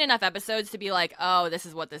 I've seen enough episodes to be like, oh, this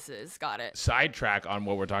is what this is. Got it. Sidetrack on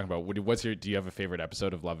what we're talking about. Do you have a favorite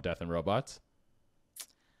episode of Love, Death, and Robots?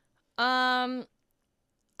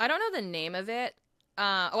 I don't know the name of it.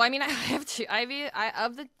 I mean, I have two.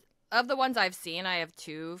 Of the ones I've seen, I have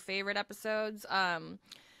two favorite episodes.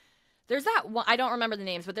 There's that one. I don't remember the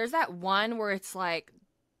names, but there's that one where it's like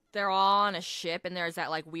they're all on a ship and there's that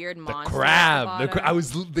like weird monster.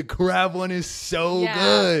 The crab one is so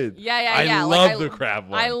good. Yeah. I love the crab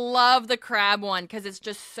one. I love the crab one because it's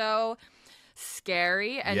just so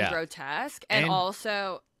scary and grotesque, and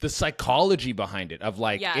also the psychology behind it of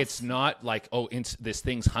like, it's not like, oh, this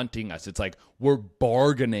thing's hunting us. It's like we're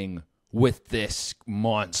bargaining with this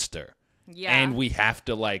monster. Yeah. And we have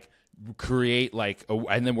to like create like,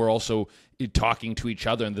 and then we're also talking to each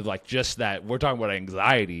other, and they're like, just that we're talking about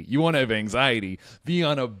anxiety. You want to have anxiety, be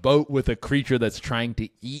on a boat with a creature that's trying to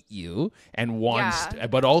eat you and wants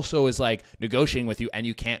but also is like negotiating with you, and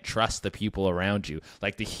you can't trust the people around you.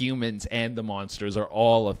 Like the humans and the monsters are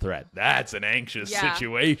all a threat. That's an anxious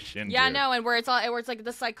situation. Yeah, dude. No, and where it's like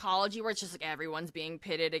the psychology where it's just like everyone's being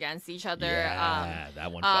pitted against each other. Yeah,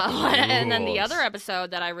 that one. And then the other episode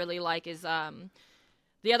that I really like is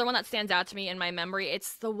the other one that stands out to me in my memory,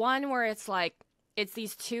 it's the one where it's like, it's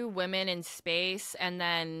these two women in space,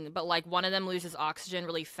 but like one of them loses oxygen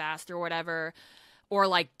really fast or whatever, or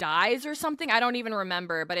like dies or something. I don't even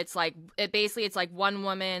remember, but it's like, it's like one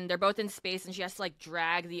woman, they're both in space and she has to like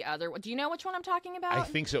drag the other. Do you know which one I'm talking about? I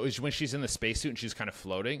think so. Is when she's in the spacesuit and she's kind of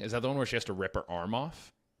floating. Is that the one where she has to rip her arm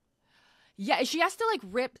off? Yeah, she has to like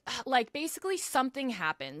rip, like basically something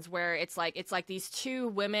happens where it's like these two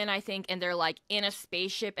women, I think, and they're like in a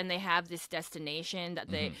spaceship and they have this destination that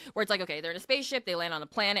where it's like, okay, they're in a spaceship, they land on a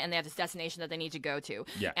planet and they have this destination that they need to go to.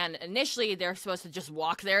 Yeah. And initially they're supposed to just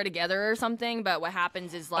walk there together or something, but what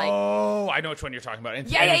happens is like, oh, I know which one you're talking about.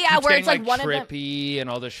 Yeah, where it's like one trippy and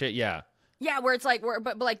all this shit. Yeah. Yeah, where it's like,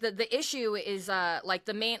 but like the issue is like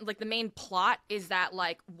the main plot is that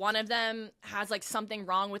like one of them has like something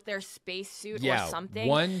wrong with their spacesuit or something.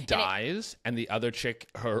 One dies and the other chick,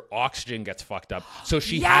 her oxygen gets fucked up, so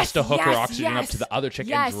she has to hook her oxygen up to the other chick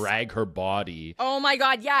and drag her body. Oh my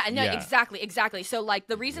god, yeah, no, exactly. So like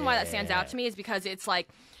the reason why that stands out to me is because it's like,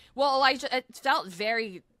 well, like it felt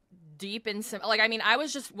very deep and like, I mean,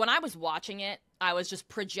 when I was watching it, I was just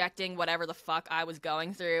projecting whatever the fuck I was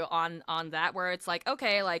going through on that, where it's like,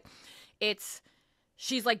 okay, like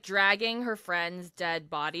she's like dragging her friend's dead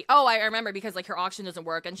body. Oh, I remember, because like her oxygen doesn't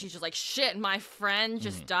work and she's just like, shit, my friend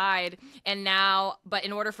just died. And now, but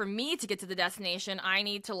in order for me to get to the destination, I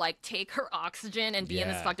need to like take her oxygen and be in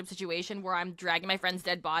this fucked up situation where I'm dragging my friend's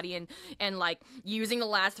dead body and like using the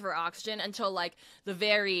last of her oxygen until like the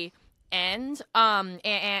very end.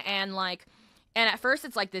 And at first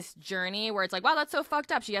it's like this journey where it's like, wow, that's so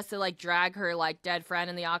fucked up. She has to like drag her like dead friend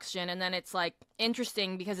in the oxygen. And then it's like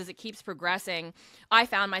interesting because as it keeps progressing, I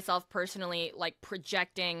found myself personally like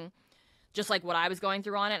projecting just like what I was going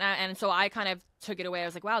through on it. And so I kind of took it away. I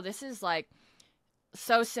was like, wow, this is like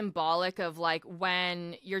so symbolic of like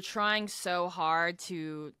when you're trying so hard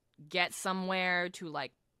to get somewhere, to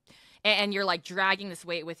like, and you're like dragging this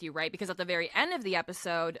weight with you, right? Because at the very end of the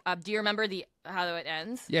episode, do you remember how it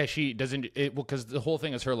ends? Yeah, she doesn't. Because the whole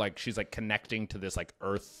thing is her like she's like connecting to this like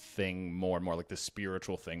earth thing more and more, like this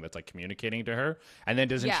spiritual thing that's like communicating to her. And then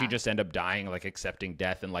doesn't she just end up dying, like accepting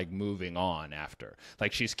death and like moving on after?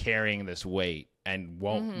 Like she's carrying this weight and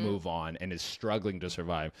won't move on and is struggling to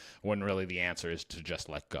survive, when really the answer is to just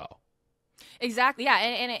let go. Exactly, yeah,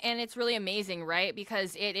 and it's really amazing, right?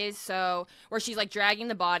 Because it is so where she's like dragging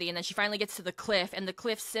the body, and then she finally gets to the cliff, and the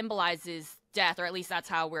cliff symbolizes death, or at least that's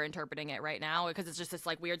how we're interpreting it right now, because it's just this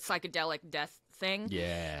like weird psychedelic death thing.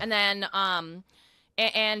 Yeah, and then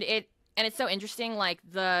and it's so interesting, like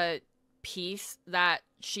the piece that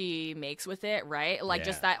she makes with it, right? Like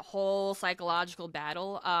just that whole psychological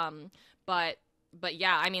battle. But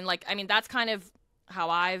yeah, I mean, that's kind of how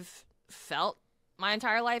I've felt my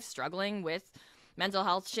entire life, struggling with mental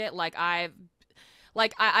health shit. I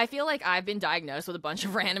feel like I've been diagnosed with a bunch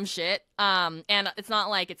of random shit. And it's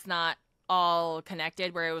not like it's not all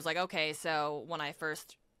connected, where it was like, okay, so when I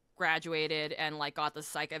first graduated and like got the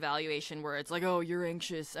psych evaluation where it's like, oh, you're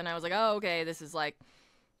anxious, and I was like, oh, okay, this is like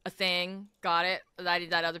a thing, got it,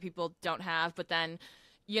 that other people don't have. But then,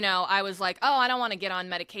 you know, I was like, oh, I don't want to get on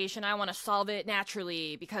medication, I want to solve it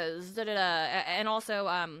naturally because da-da-da. And also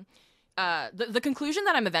the conclusion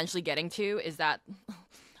that I'm eventually getting to is that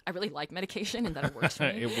I really like medication and that it works for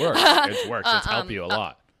me. It works. It's helped you a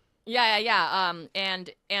lot. Yeah.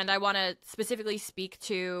 And I want to specifically speak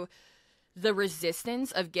to the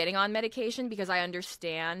resistance of getting on medication, because I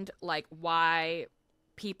understand like why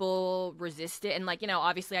people resist it. And like, you know,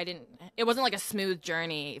 obviously it wasn't like a smooth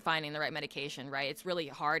journey finding the right medication, right? It's really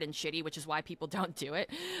hard and shitty, which is why people don't do it.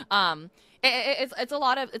 It's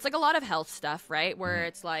like a lot of health stuff, right? Where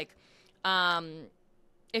it's like,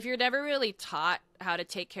 if you're never really taught how to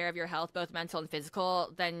take care of your health, both mental and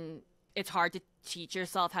physical, then it's hard to teach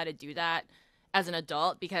yourself how to do that as an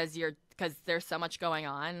adult, because there's so much going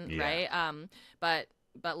on, right? But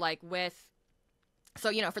like so,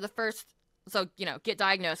 you know, get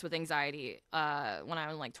diagnosed with anxiety when I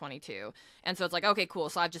was like 22. And so it's like, okay, cool.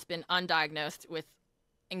 So I've just been undiagnosed with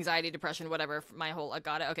anxiety, depression, whatever, I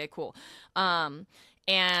got it. Okay, cool.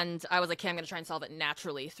 And I was like, okay, I'm going to try and solve it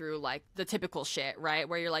naturally through like the typical shit, right?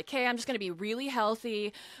 Where you're like, hey, I'm just going to be really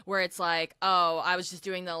healthy, where it's like, oh, I was just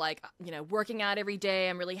doing the like, you know, working out every day.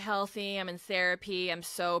 I'm really healthy. I'm in therapy. I'm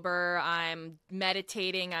sober. I'm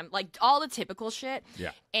meditating. I'm like all the typical shit.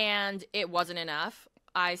 Yeah. And it wasn't enough.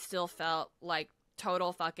 I still felt like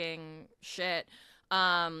total fucking shit.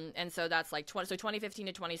 And so that's like 2015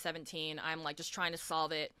 to 2017, I'm like just trying to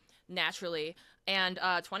solve it naturally. And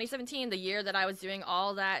 2017, the year that I was doing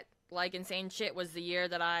all that like insane shit, was the year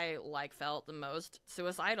that I like felt the most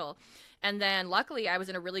suicidal. And then luckily I was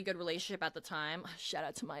in a really good relationship at the time. Shout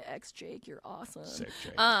out to my ex, Jake. You're awesome. Sick,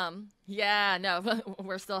 Jake. Yeah, no,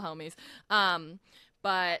 we're still homies.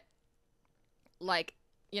 But like,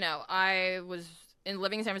 you know, I was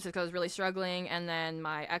living in San Francisco, I was really struggling, and then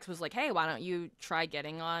my ex was like, hey, why don't you try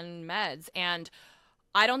getting on meds? And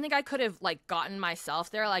I don't think I could have like gotten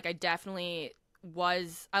myself there. Like I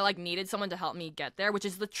like needed someone to help me get there, which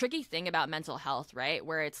is the tricky thing about mental health, right?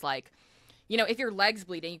 Where it's like, you know, if your leg's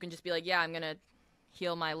bleeding, you can just be like, yeah, I'm gonna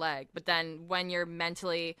heal my leg. But then when you're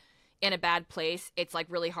mentally in a bad place, it's like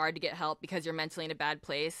really hard to get help because you're mentally in a bad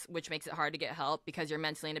place, which makes it hard to get help because you're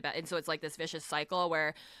mentally in a bad. And so it's like this vicious cycle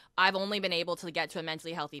where I've only been able to get to a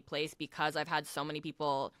mentally healthy place because I've had so many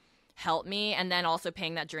people help me, and then also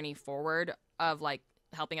paying that journey forward of like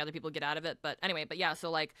helping other people get out of it. But anyway, yeah, so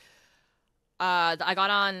like I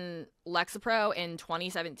got on Lexapro in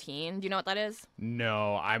 2017. Do you know what that is?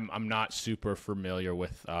 No, I'm not super familiar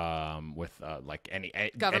with like any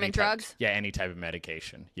government drugs. Yeah, any type of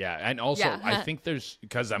medication. Yeah, and also I think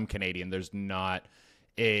because I'm Canadian, there's not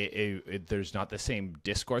there's not the same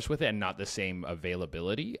discourse with it and not the same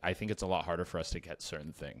availability. I think it's a lot harder for us to get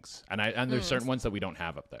certain things, and there's certain ones that we don't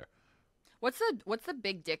have up there. What's the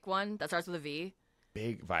big dick one that starts with a V?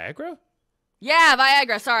 Big Viagra? Yeah,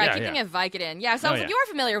 Viagra. Sorry, I keep thinking of Vicodin. Yeah, so you are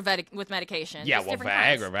familiar with medication. Yeah, well,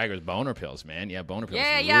 Viagra's boner pills, man. Yeah, boner pills.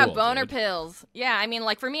 Yeah, boner pills. Yeah, I mean,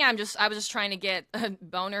 like for me, I was just trying to get a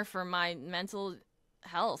boner for my mental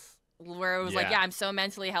health, where it was like, I'm so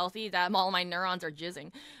mentally healthy that all my neurons are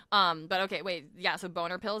jizzing. But okay, wait, yeah, so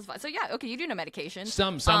boner pills. So yeah, okay, you do know medication.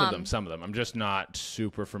 Some of them. I'm just not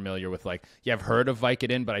super familiar with like, I've heard of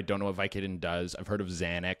Vicodin, but I don't know what Vicodin does. I've heard of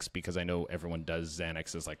Xanax because I know everyone does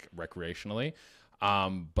Xanax as like recreationally.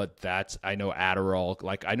 But I know Adderall.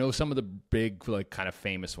 Like I know some of the big like kind of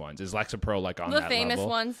famous ones. Is Lexapro like on that level? The famous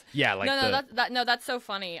ones? Yeah, like that's so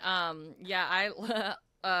funny.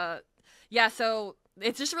 So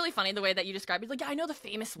it's just really funny the way that you describe it. Like, yeah, I know the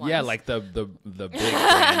famous ones. Yeah, like the big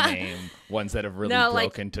brand name ones that have really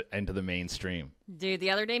broke into the mainstream. Dude,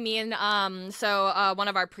 the other day, me and one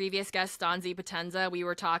of our previous guests, Donzi Potenza, we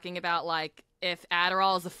were talking about like if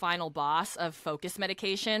Adderall is the final boss of focus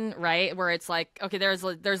medication, right? Where it's like, okay, there's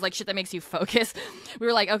like shit that makes you focus. We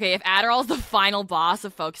were like, okay, if Adderall is the final boss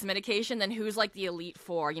of focus medication, then who's like the Elite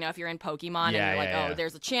Four? You know, if you're in Pokemon and you're like, oh,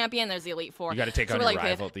 there's a champion, there's the Elite Four. You got to take on your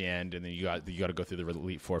rival at the end, and then you got to go through the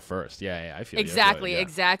Elite Four first. Yeah, I feel exactly, you.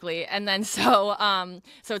 Exactly. And then so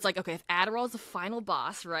it's like, okay, if Adderall is the final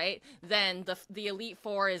boss, right? Then the Elite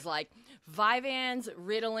Four is like Vyvanse,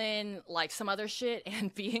 Ritalin, like some other shit,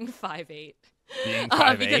 and being 5'8". Being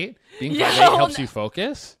 5'8"? Being 5'8" helps you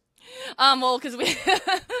focus? Well, because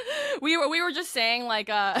we were just saying like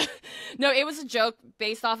no, it was a joke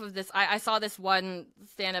based off of this. I saw this one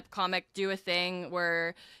stand-up comic do a thing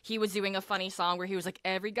where he was doing a funny song where he was like,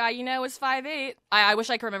 every guy you know is 5'8". I wish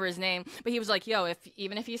I could remember his name, but he was like, yo,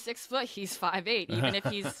 even if he's 6 foot, he's 5'8". Even if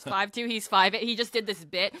he's 5'2", he's 5'8". He just did this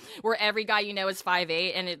bit where every guy you know is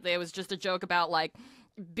 5'8", and it was just a joke about like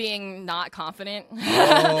being not confident.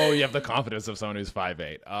 Oh, you have the confidence of someone who's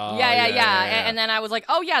 5'8". Oh, yeah. And then I was like,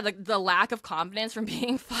 oh yeah, the lack of confidence from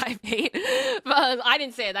being 5'8". But I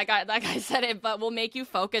didn't say it. That guy said it. But will make you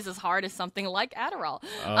focus as hard as something like Adderall.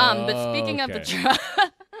 But speaking of the drug,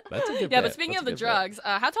 that's a good yeah. But speaking of the drugs,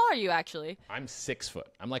 how tall are you actually? I'm 6 foot.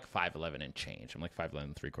 I'm like 5'11" and change. I'm like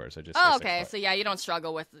 5'11" 3/4. I just okay. So yeah, you don't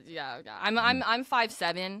struggle with I'm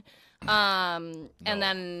 5'7". And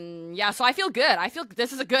then so I feel good. I feel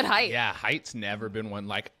this is a good height. Yeah, height's never been one.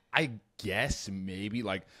 Like, I guess maybe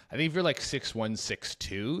like I think if you're like 6'1",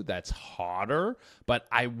 6'2", that's hotter, but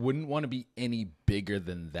I wouldn't want to be any bigger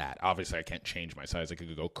than that. Obviously I can't change my size. I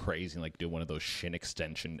could go crazy and like do one of those shin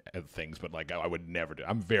extension things, but like I would never do.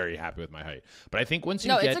 I'm very happy with my height. But I think once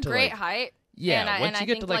you get to it's a great height. Yeah, once you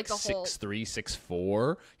get to like 6'3",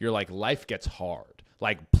 6'4", you're like life gets hard.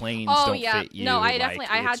 Like planes don't fit you. No, I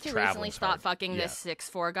had to recently stop fucking this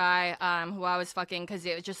 6'4" guy who I was fucking because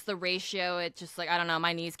it was just the ratio. It just like I don't know,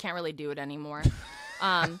 my knees can't really do it anymore.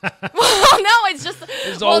 Well, no, it's just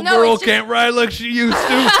this old girl can't ride like she used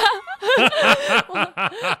to.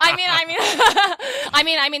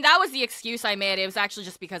 I mean, that was the excuse I made. It was actually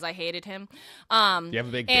just because I hated him. You have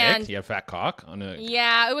a big dick? You have a fat cock?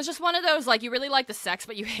 Yeah, it was just one of those, like, you really like the sex,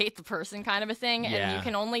 but you hate the person kind of a thing. Yeah. And you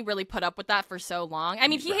can only really put up with that for so long. I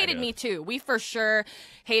mean, he hated me, too. We for sure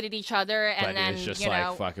hated each other. And then, it's just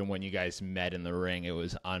like fucking when you guys met in the ring, it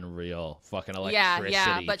was unreal. Fucking electricity.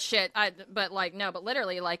 Yeah, but shit. But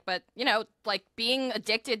literally, like, but, you know, like, being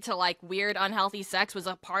addicted to, like, weird, unhealthy sex was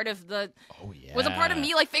a part of was a part of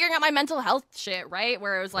me like figuring out my mental health shit, right?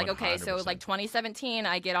 Where it was like, 100%. Okay, so like 2017,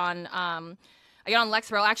 I get on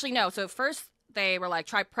Lexapro. Actually, no. So first they were like,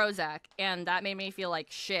 try Prozac, and that made me feel like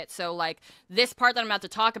shit. So like this part that I'm about to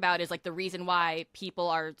talk about is like the reason why people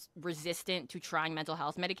are resistant to trying mental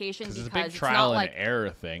health medication because it's a big trial and error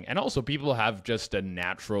thing, and also people have just a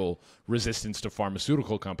natural resistance to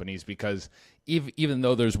pharmaceutical companies because even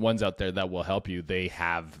though there's ones out there that will help you, they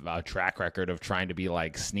have a track record of trying to be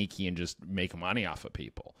like sneaky and just make money off of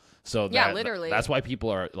people. So literally, that's why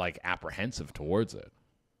people are like apprehensive towards it.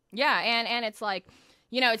 Yeah, and it's like,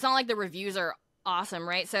 you know, it's not like the reviews are awesome,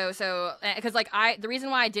 right? So because like the reason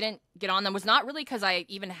why I didn't get on them was not really because I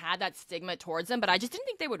even had that stigma towards them, but I just didn't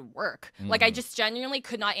think they would work. Like I just genuinely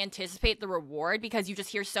could not anticipate the reward because you just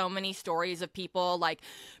hear so many stories of people like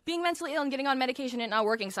being mentally ill and getting on medication and not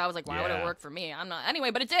working. So I was like, why would it work for me? I'm not anyway,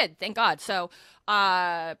 but it did, thank God. So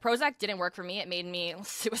Prozac didn't work for me. It made me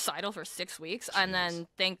suicidal for 6 weeks. Jeez. And then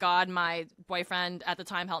thank God my boyfriend at the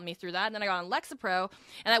time helped me through that. And then I got on Lexapro,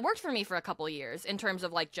 and that worked for me for a couple of years in terms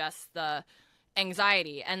of like just the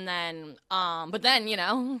anxiety. And then but then, you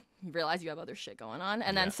know, realize you have other shit going on.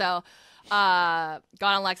 And then so got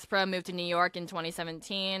on Lexapro, moved to New York in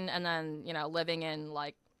 2017, and then, you know, living in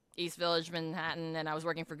like East Village, Manhattan, and I was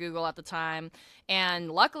working for Google at the time.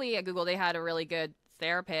 And luckily at Google they had a really good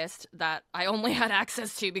therapist that I only had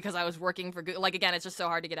access to because I was working for Google. Like again, it's just so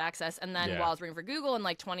hard to get access. And then while I was working for Google in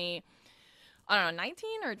like 19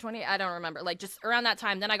 or 20, I don't remember, like just around that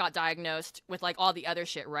time, then I got diagnosed with like all the other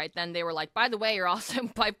shit, right? Then they were like, by the way, you're also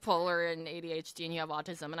bipolar and ADHD and you have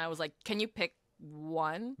autism. And I was like, can you pick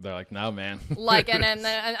one? They're like, no, man. Like, and then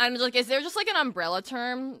I'm like, is there just like an umbrella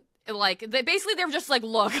term? Like they were just like,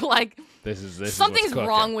 look, like this something's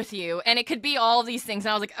wrong with you, and it could be all of these things.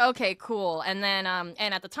 And I was like, okay, cool. And then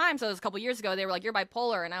and at the time, so it was a couple years ago, they were like, you're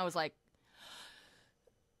bipolar, and I was like,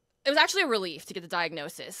 it was actually a relief to get the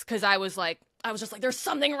diagnosis because I was like, I was just like, there's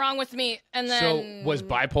something wrong with me. And then So was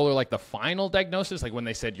bipolar like the final diagnosis? Like when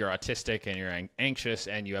they said you're autistic and you're anxious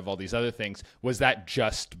and you have all these other things, was that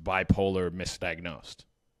just bipolar misdiagnosed?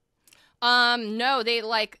 No, they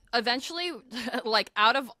like eventually like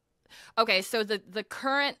out of okay, so the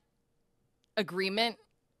current agreement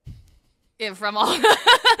from all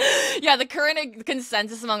yeah, the current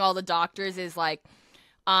consensus among all the doctors is like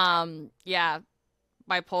yeah,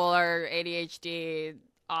 bipolar, ADHD,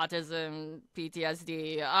 autism,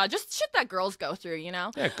 PTSD, just shit that girls go through, you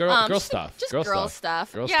know? Yeah, girl stuff. Just girl girl stuff.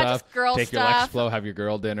 stuff. Girl Yeah, stuff. just girl Take your stuff. Lexapro, have your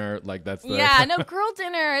girl dinner. Like that's the Yeah, no, girl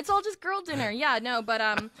dinner. It's all just girl dinner. Yeah, no, but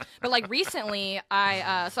like recently so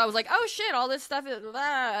I was like, oh shit, all this stuff is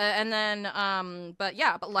and then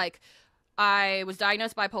but like I was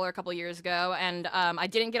diagnosed bipolar a couple years ago, and I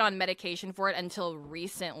didn't get on medication for it until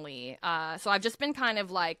recently. So I've just been kind of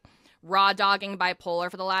like raw dogging bipolar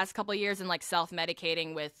for the last couple years and like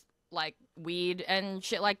self-medicating with like weed and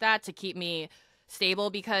shit like that to keep me stable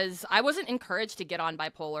because I wasn't encouraged to get on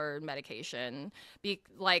bipolar medication.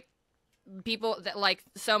 Like people that like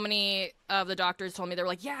so many of the doctors told me they were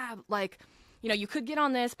like, yeah, like you know, you could get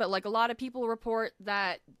on this, but like a lot of people report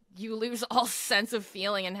that you lose all sense of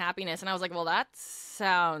feeling and happiness. And I was like, well, that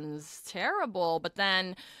sounds terrible. But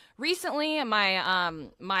then recently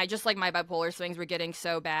my just like my bipolar swings were getting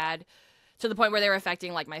so bad to the point where they were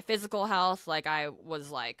affecting like my physical health. Like I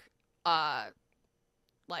was like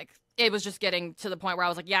it was just getting to the point where I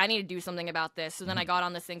was like, yeah, I need to do something about this. So then I got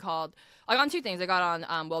on this thing called, I got on two things. I got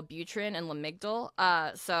on Wellbutrin and Lamictal.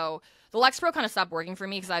 So the Lexapro kind of stopped working for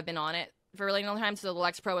me because I've been on it for a really long time. So the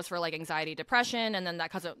Lexapro was for like anxiety, depression, and then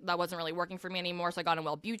that wasn't really working for me anymore. So I got on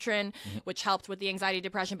Wellbutrin, which helped with the anxiety,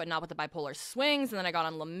 depression, but not with the bipolar swings. And then I got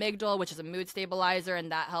on Lamictal, which is a mood stabilizer,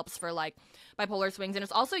 and that helps for like bipolar swings. And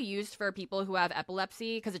it's also used for people who have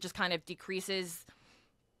epilepsy because it just kind of decreases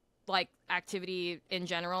like activity in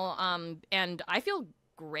general. And I feel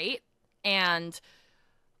great. And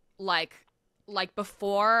like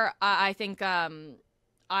before, I think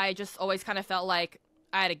I just always kind of felt like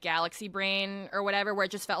I had a galaxy brain or whatever, where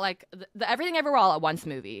it just felt like the Everything Everywhere All at Once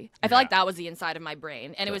movie. I felt like that was the inside of my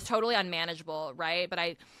brain, and it was totally unmanageable, right? But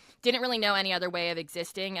I didn't really know any other way of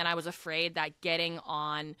existing, and I was afraid that getting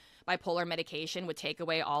on bipolar medication would take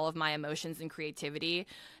away all of my emotions and creativity,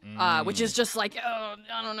 which is just like, oh,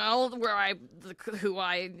 I don't know who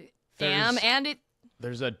I am, and it.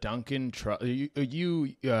 There's a Duncan.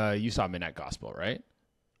 You saw Midnight Gospel, right?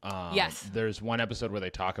 Yes. There's one episode where they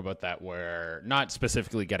talk about that, where not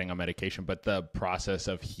specifically getting on medication, but the process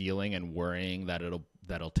of healing and worrying that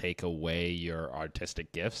that'll take away your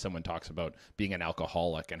artistic gifts. Someone talks about being an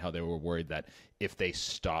alcoholic and how they were worried that if they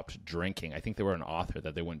stopped drinking, I think they were an author,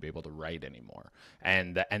 that they wouldn't be able to write anymore.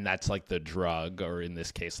 And that's like the drug, or in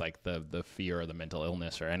this case, like the fear or the mental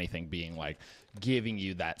illness or anything being like giving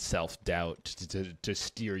you that self-doubt to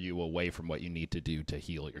steer you away from what you need to do to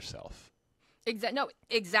heal yourself.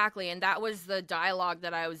 Exactly. And that was the dialogue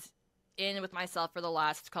that I was in with myself for the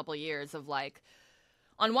last couple of years of like,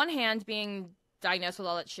 on one hand, being diagnosed with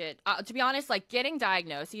all that shit. To be honest, like getting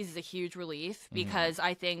diagnoses is a huge relief because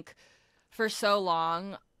I think for so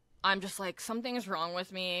long, I'm just like, something's wrong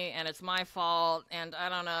with me and it's my fault and I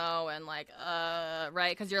don't know. And like,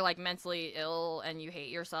 right. Cause you're like mentally ill and you hate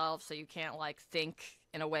yourself. So you can't like think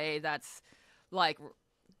in a way that's like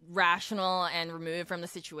rational and removed from the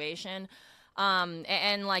situation.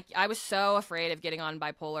 And like I was so afraid of getting on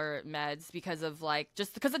bipolar meds because of like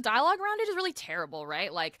just because the dialogue around it is really terrible,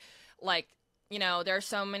 right? Like you know, there are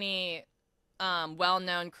so many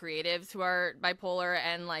well-known creatives who are bipolar,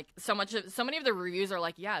 and like so many of the reviews are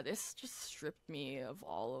like, yeah, this just stripped me of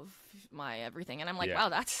all of my everything, and I'm like, wow,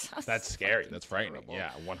 that's scary, that's frightening.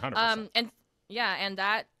 Yeah, 100%. And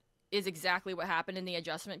that is exactly what happened in the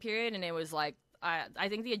adjustment period, and it was like I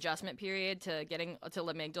think the adjustment period to getting to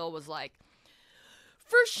Lamictal was like,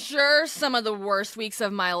 for sure, some of the worst weeks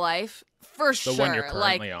of my life. For sure. The one you're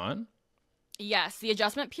currently on? Yes. The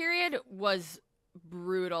adjustment period was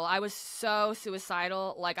brutal. I was so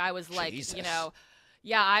suicidal. Like, I was like, Jesus. You know,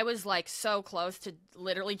 yeah, I was like so close to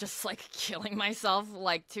literally just like killing myself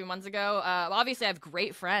like 2 months ago. Obviously, I have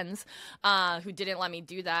great friends who didn't let me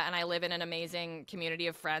do that, and I live in an amazing community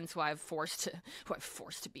of friends who I've forced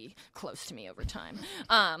to be close to me over time.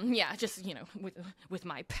 Yeah, just you know, with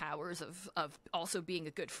my powers of also being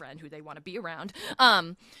a good friend who they want to be around.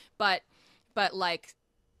 But like,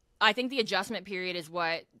 I think the adjustment period is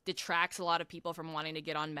what detracts a lot of people from wanting to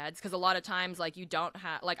get on meds, because a lot of times, like, you don't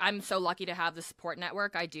have, like, I'm so lucky to have the support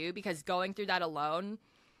network I do, because going through that alone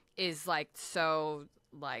is, like, so,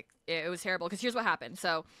 like, it was terrible, because here's what happened.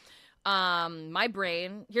 So, My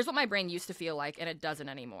brain, here's what my brain used to feel like, and it doesn't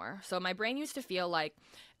anymore. So my brain used to feel like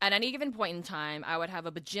at any given point in time, I would have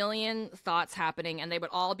a bajillion thoughts happening, and they would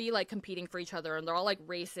all be like competing for each other, and they're all like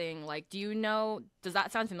racing. Like, does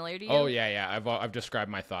that sound familiar to you? Oh yeah. I've described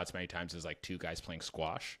my thoughts many times as like two guys playing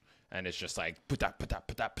squash, and it's just like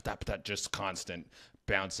just constant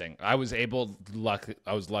bouncing. I was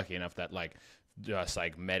lucky enough that like just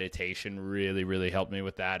like meditation really helped me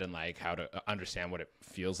with that, and like how to understand what it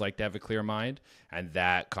feels like to have a clear mind, and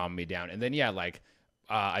that calmed me down. And then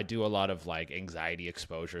I do a lot of like anxiety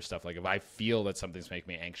exposure stuff. Like if I feel that something's making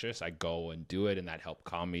me anxious, I go and do it, and that helped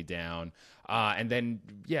calm me down. And then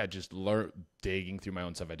just digging through my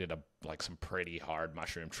own stuff. I did some pretty hard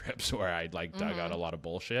mushroom trips where I like dug out a lot of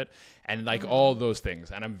bullshit, and like all those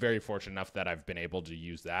things. And I'm very fortunate enough that I've been able to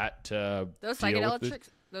use that to Those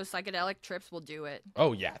psychedelic trips will do it.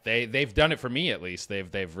 Oh yeah, they've done it for me at least.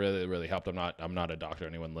 They've really helped. I'm not a doctor.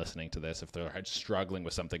 Anyone listening to this, if they're struggling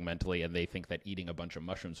with something mentally and they think that eating a bunch of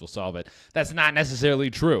mushrooms will solve it, that's not necessarily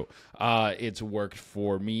true. It's worked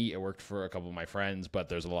for me. It worked for a couple of my friends, but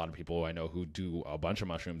there's a lot of people I know who do a bunch of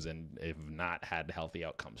mushrooms and have not had healthy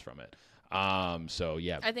outcomes from it. So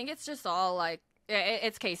yeah, I think it's just all like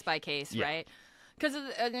it's case by case, right? Because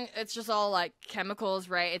it's just all like chemicals,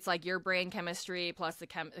 right? It's like your brain chemistry plus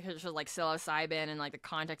just like psilocybin and like the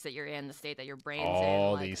context that you're in, the state that your brain's in.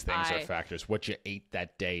 All like, these things are factors. What you ate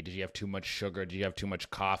that day. Did you have too much sugar? Did you have too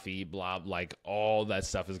much coffee? Blah, like all that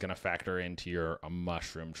stuff is going to factor into your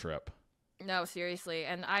mushroom trip. No, seriously.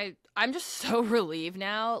 And I'm just so relieved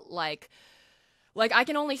now. Like I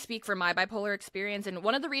can only speak for my bipolar experience. And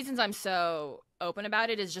one of the reasons I'm so open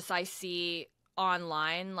about it is just I see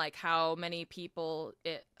online like how many people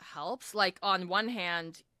it helps. Like on one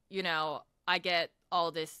hand, I get all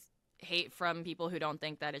this hate from people who don't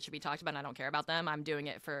think that it should be talked about, and I don't care about them. I'm doing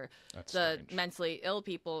it for mentally ill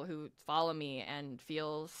people who follow me and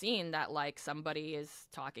feel seen, that like somebody is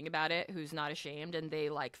talking about it who's not ashamed, and they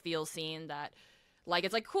like feel seen, that like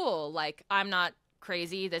it's like cool, like I'm not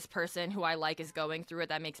crazy, this person who I like is going through it,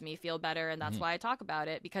 that makes me feel better, and that's why I talk about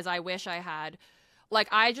it, because I wish I had like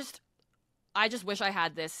I just wish I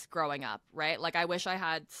had this growing up, right? Like, I wish I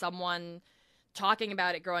had someone talking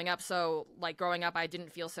about it growing up. So, like, growing up, I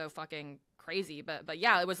didn't feel so fucking crazy. But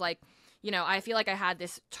yeah, it was like, I feel like I had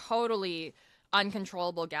this totally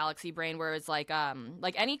uncontrollable galaxy brain where it's like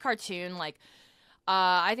any cartoon, like,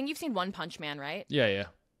 I think you've seen One Punch Man, right? Yeah.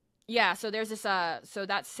 Yeah, so there's this, so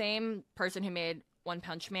that same person who made One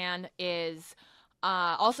Punch Man is...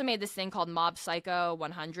 also made this thing called Mob Psycho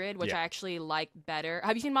 100, which I actually like better.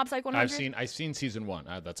 Have you seen Mob Psycho 100? I've seen season 1.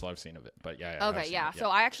 That's all I've seen of it. But yeah. Okay, yeah.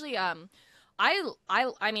 So I actually I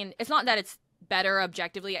mean, it's not that it's better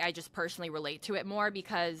objectively. I just personally relate to it more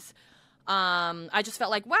because I just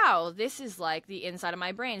felt like, wow, this is like the inside of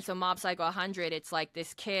my brain. So Mob Psycho 100, it's like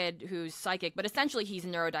this kid who's psychic, but essentially he's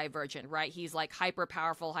neurodivergent, right? He's like hyper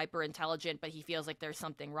powerful, hyper intelligent, but he feels like there's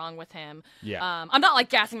something wrong with him. Yeah. I'm not like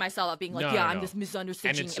gassing myself up, being like, I'm this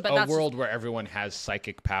misunderstood. And it's a world where everyone has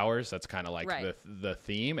psychic powers. That's kind of like the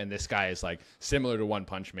theme. And this guy is like similar to One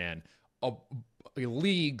Punch Man.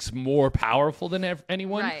 Leagues more powerful than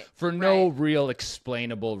anyone for no real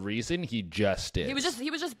explainable reason. He just is. He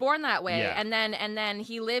was just born that way, and then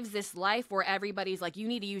he lives this life where everybody's like, you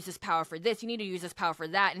need to use this power for this, you need to use this power for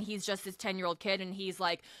that, and he's just this 10-year-old kid, and he's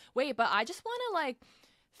like, wait, but I just want to like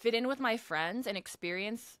fit in with my friends and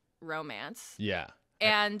experience romance. Yeah,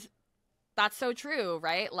 and that's so true,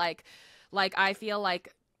 right? Like I feel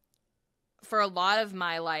like for a lot of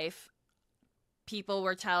my life, people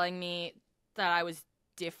were telling me that I was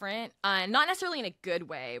different, not necessarily in a good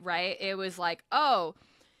way, right? It was like,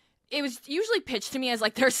 it was usually pitched to me as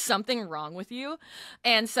like, there's something wrong with you,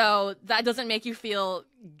 and so that doesn't make you feel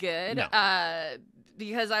good. No.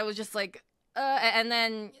 Because I was just like, and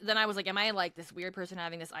then I was like, am I like this weird person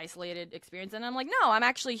having this isolated experience? And I'm like, no, I'm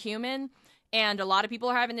actually human, and a lot of people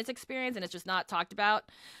are having this experience, and it's just not talked about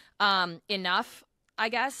enough, I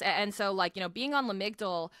guess. And so like, being on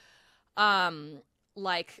Lamigdal,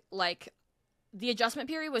 like the adjustment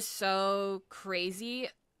period was so crazy,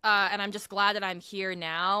 and I'm just glad that I'm here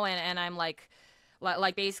now, and I'm like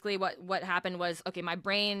basically what happened was, okay, my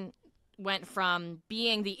brain went from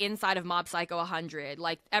being the inside of Mob Psycho 100,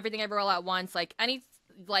 like everything ever all at once, like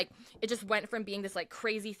it just went from being this like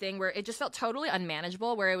crazy thing where it just felt totally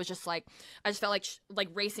unmanageable, where it was just like I just felt like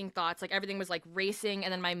racing thoughts, like everything was like racing,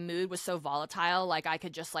 and then my mood was so volatile, like I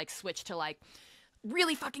could just like switch to like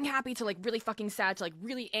really fucking happy to like really fucking sad to like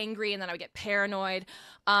really angry, and then I would get paranoid.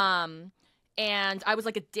 And I was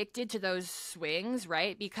like addicted to those swings,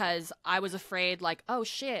 right? Because I was afraid like, oh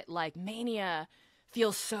shit, like mania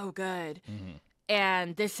feels so good.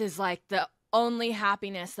 and this is like the only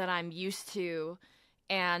happiness that I'm used to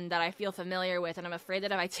and that I feel familiar with, and I'm afraid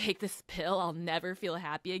that if I take this pill, I'll never feel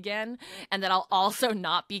happy again, and that I'll also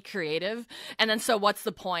not be creative. And then so what's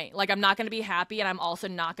the point? Like, I'm not going to be happy, and I'm also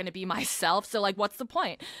not going to be myself, so like what's the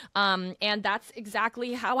point? And that's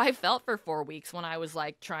exactly how I felt for 4 weeks when I was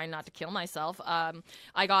like trying not to kill myself.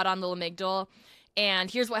 I got on the Lamictal,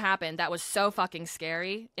 and here's what happened. That was so fucking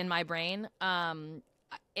scary in my brain.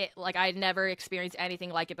 Like I'd never experienced anything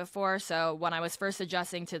like it before. So when I was first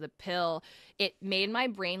adjusting to the pill, it made my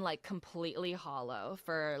brain like completely hollow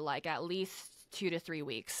for like at least 2 to 3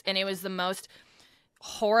 weeks. And it was the most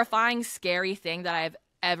horrifying, scary thing that I've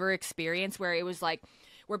ever experienced, where it was like,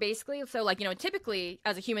 we're basically, so like, you know, typically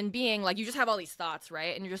as a human being, like you just have all these thoughts,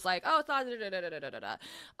 right? And you're just like, oh, thoughts, da, da, da, da, da, da,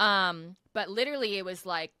 da. But literally it was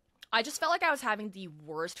like, I just felt like I was having the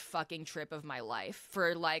worst fucking trip of my life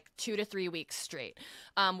for like 2 to 3 weeks straight,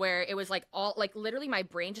 where it was like all like literally my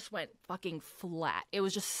brain just went fucking flat. It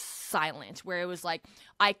was just silent, where it was like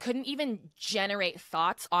I couldn't even generate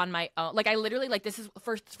thoughts on my own. Like I literally like this is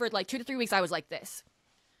for like 2 to 3 weeks I was like this.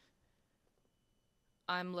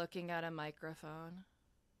 I'm looking at a microphone.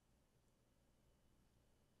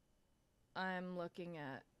 I'm looking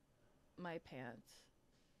at my pants.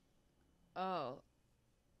 Oh.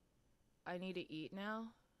 I need to eat now?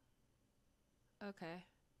 Okay.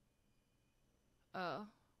 Oh.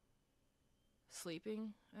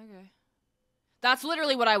 Sleeping? Okay. That's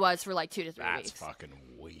literally what I was for like 2 to 3 weeks. That's fucking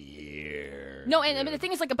weird. No, and I mean, the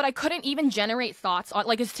thing is, like, but I couldn't even generate thoughts on,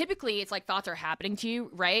 like, because typically it's like thoughts are happening to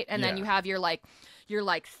you, right? And then you have your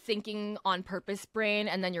thinking on purpose brain,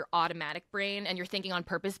 and then your automatic brain, and your thinking on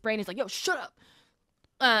purpose brain is like, yo, shut up.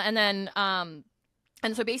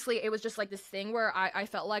 And so basically it was just like this thing where I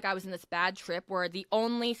felt like I was in this bad trip where the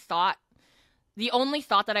only thought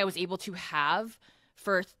that I was able to have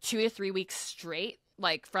for 2 to 3 weeks straight,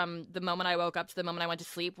 like from the moment I woke up to the moment I went to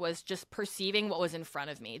sleep, was just perceiving what was in front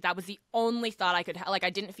of me. That was the only thought I could have. Like I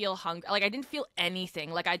didn't feel hungry. Like I didn't feel anything.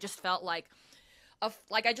 Like I just felt like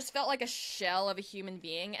a shell of a human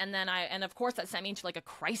being. And then and of course that sent me into like a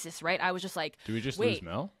crisis, right? I was just like, do we just lose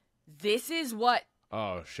Mel? This is what.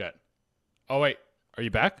 Oh shit. Oh wait. Are you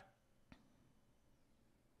back?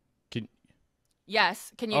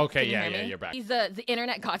 Yes. Can you? Okay. Can you Yeah. hear me? You're back. The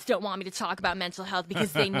internet gods don't want me to talk about mental health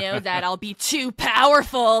because they know that I'll be too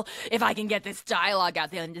powerful if I can get this dialogue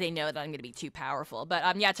out there. They know that I'm going to be too powerful.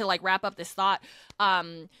 But yeah, to like wrap up this thought,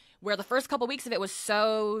 where the first couple weeks of it was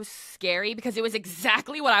so scary because it was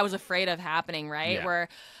exactly what I was afraid of happening. Right. Yeah. Where,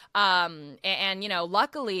 and you know,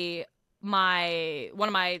 luckily, one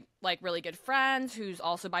of my like really good friends who's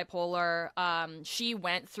also bipolar, she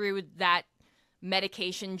went through that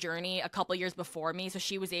medication journey a couple years before me, so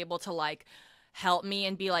she was able to like help me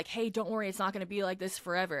and be like, hey, don't worry, it's not going to be like this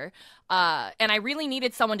forever. And I really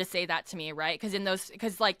needed someone to say that to me, right?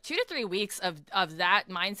 Because like 2 to 3 weeks of that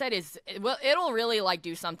mindset it'll really like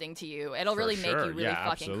do something to you. It'll really make you really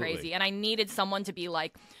fucking absolutely. crazy. And I needed someone to be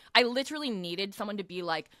like, I literally needed someone to be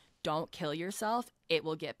like, don't kill yourself, it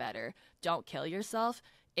will get better. Don't kill yourself,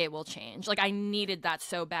 it will change. Like I needed that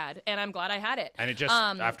so bad, and I'm glad I had it. And it just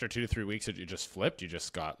after 2 to 3 weeks, you just flipped. You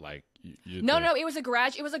just got like no, it was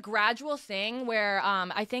a gradual thing where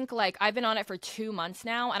I think like I've been on it for 2 months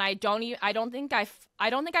now, and I don't think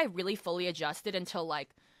I really fully adjusted until like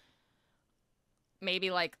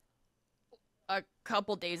maybe like a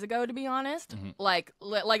couple days ago, to be honest. Mm-hmm. Like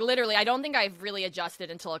literally, I don't think I've really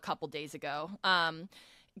adjusted until a couple days ago.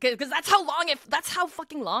 Because that's how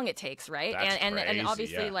fucking long it takes, right? That's and crazy,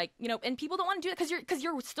 obviously, yeah. like, you know, and people don't want to do it because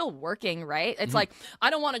you're still working, right? It's like I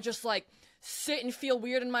don't want to just like sit and feel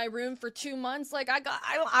weird in my room for 2 months. Like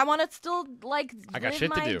I want to still like live shit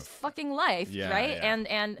to my do. fucking life, Yeah, right?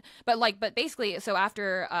 yeah. But basically, so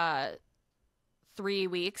after 3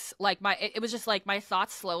 weeks, like it was just like my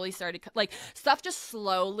thoughts slowly started like stuff just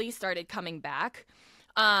slowly started coming back.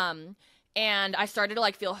 And I started to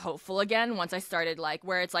like feel hopeful again once I started like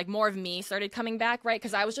where it's like more of me started coming back, right?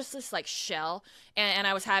 Because I was just this like shell, and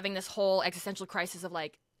I was having this whole existential crisis of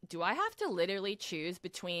like, do I have to literally choose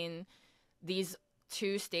between these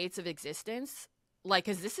two states of existence? Like,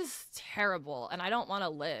 because this is terrible, and I don't want to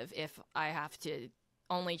live if I have to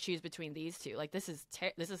only choose between these two. Like, this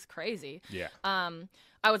is crazy. Yeah.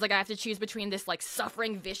 I was like, I have to choose between this like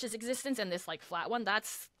suffering, vicious existence and this like flat one.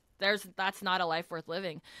 That's not a life worth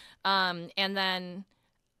living. And then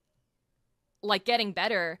like getting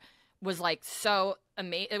better was like so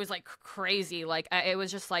amazing. It was like crazy. Like it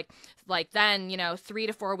was just like then, you know, 3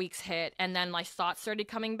 to 4 weeks hit, and then my thoughts started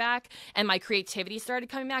coming back and my creativity started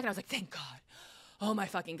coming back, and I was like, thank God. oh my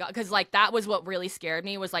fucking God. Because, like, that was what really scared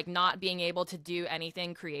me, was, like, not being able to do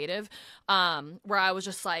anything creative, where I was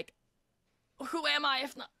just like, who am I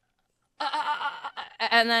if not?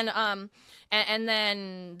 And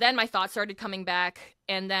then my thoughts started coming back,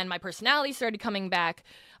 and then my personality started coming back.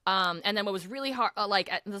 And then what was really hard,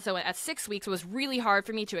 at 6 weeks, what was really hard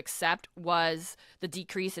for me to accept was the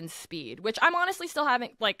decrease in speed, which I'm honestly still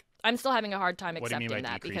having, I'm still having a hard time accepting that. What do you mean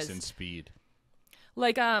by decrease because in speed?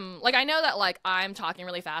 I know that, like, I'm talking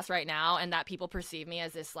really fast right now, and that people perceive me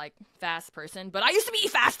as this, like, fast person, but I used to be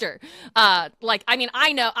faster. I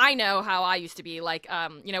know how I used to be. Like,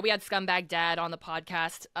 we had Scumbag Dad on the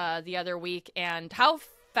podcast the other week, and how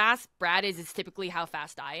fast Brad is typically how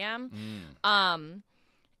fast I am.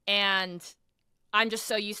 And I'm just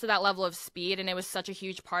so used to that level of speed, and it was such a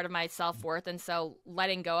huge part of my self-worth, and so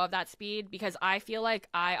letting go of that speed, because I feel like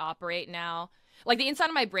I operate now, like, the inside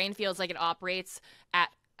of my brain feels like it operates at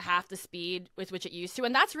half the speed with which it used to,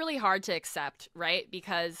 and that's really hard to accept, right?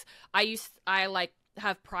 Because I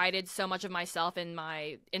have prided so much of myself in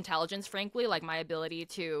my intelligence, frankly, like my ability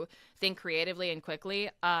to think creatively and quickly,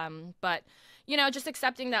 but just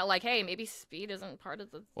accepting that, like, hey, maybe speed isn't part of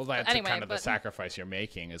the... Well, that's kind of the sacrifice you're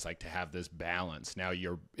making, is, like, to have this balance. Now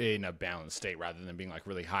you're in a balanced state rather than being, like,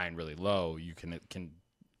 really high and really low. You can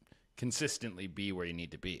consistently be where you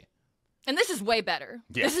need to be. And this is way better.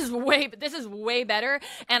 Yeah. This is way better.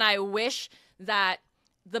 And I wish that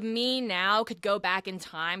the me now could go back in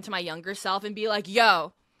time to my younger self and be like,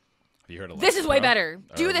 yo, this is way better.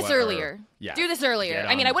 Do this earlier. Do this earlier.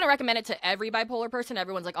 I mean, I wouldn't recommend it to every bipolar person.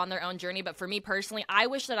 Everyone's, like, on their own journey. But for me personally, I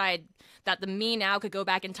wish that the me now could go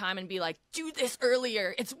back in time and be like, do this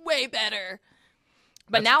earlier. It's way better.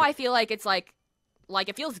 But now I feel like it's like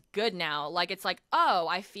it feels good now. Like, it's like, oh,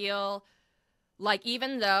 I feel like,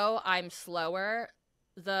 even though I'm slower,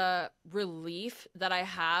 the relief that I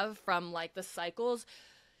have from, like, the cycles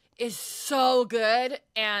is so good.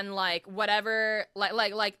 And, like, whatever,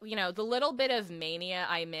 the little bit of mania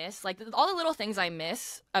I miss, like, all the little things I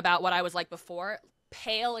miss about what I was like before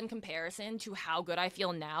pale in comparison to how good I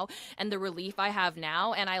feel now and the relief I have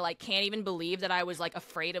now. And I, like, can't even believe that I was, like,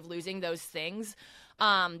 afraid of losing those things.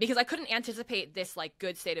 Because I couldn't anticipate this, like,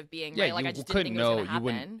 good state of being, right? Like, I just didn't think it was going to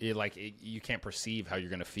happen. You can't perceive how you're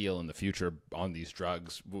going to feel in the future on these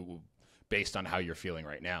drugs based on how you're feeling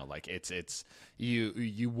right now. Like,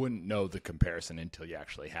 you wouldn't know the comparison until you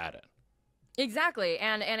actually had it. Exactly.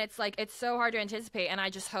 And it's, like, it's so hard to anticipate. And I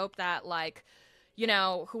just hope that, like,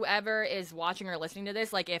 whoever is watching or listening to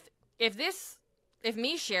this, like, if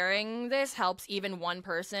me sharing this helps even one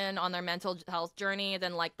person on their mental health journey,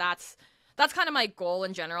 then, like, that's kind of my goal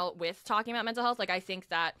in general with talking about mental health. Like, I think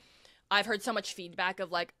that I've heard so much feedback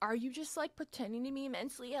of, like, are you just, like, pretending to be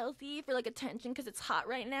mentally healthy for, like, attention because it's hot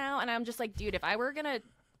right now? And I'm just like, dude, if I were going to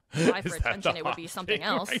try for attention, it would be something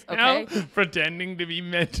else, right okay? Now? Pretending to be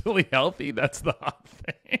mentally healthy, that's the hot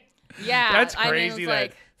thing. Yeah. That's crazy, I mean,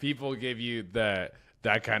 that people give you that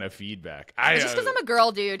kind of feedback. Just because I'm a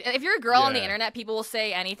girl, dude. If you're a girl on the internet, people will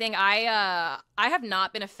say anything. I have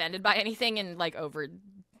not been offended by anything in, like, over...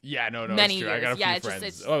 Yeah, no, many it's true. years. I got a few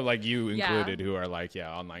friends, like you included, who are, like,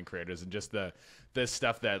 online creators, and just the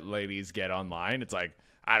stuff that ladies get online. It's like,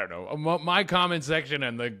 I don't know, my comment section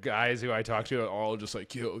and the guys who I talk to are all just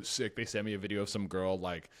like, yo, sick. They send me a video of some girl,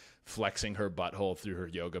 like, flexing her butthole through her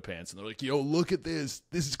yoga pants, and they're like, yo, look at this.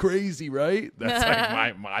 This is crazy, right? That's like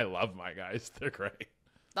I love my guys. They're great.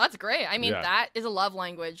 That's great. I mean, that is a love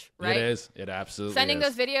language, right? It is. It absolutely Sending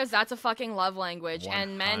is. those videos, that's a fucking love language. 100%.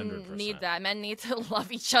 And men need that. Men need to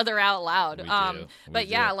love each other out loud. We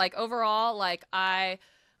do. Like, overall, like, I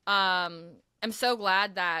am so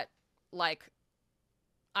glad that, like,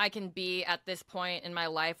 I can be at this point in my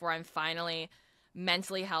life where I'm finally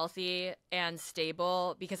mentally healthy and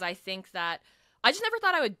stable, because I think that I just never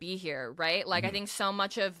thought I would be here, right? Like, I think so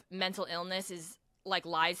much of mental illness is, like,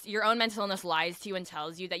 lies. Your own mental illness lies to you and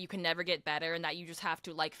tells you that you can never get better, and that you just have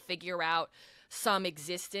to, like, figure out some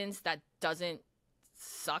existence that doesn't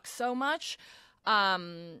suck so much.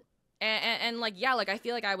 And like, yeah, like, I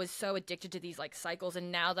feel like I was so addicted to these, like, cycles,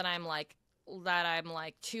 and now that I'm like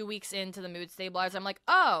 2 weeks into the mood stabilizer, I'm like,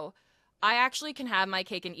 oh, I actually can have my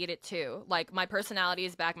cake and eat it too. Like, my personality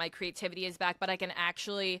is back, my creativity is back, but I can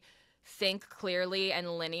actually think clearly and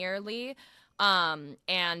linearly,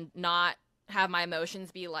 and not have my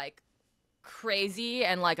emotions be, like, crazy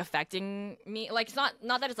and, like, affecting me. Like, it's not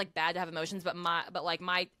that it's, like, bad to have emotions, but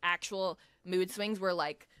my actual mood swings were,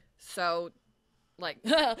 like, so, like,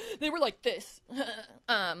 they were like this.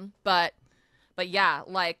 But yeah,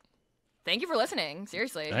 like, thank you for listening.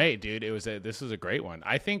 Seriously. Hey, dude, this was a great one.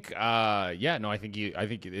 I think, I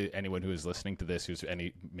think anyone who is listening to this, who's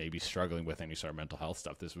maybe struggling with any sort of mental health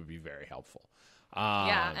stuff, this would be very helpful.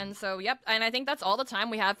 Yeah, and so, yep, and I think that's all the time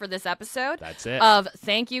we have for this episode. That's it. Of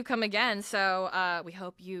Thank You Come Again. So we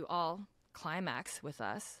hope you all climax with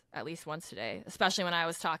us at least once today, especially when I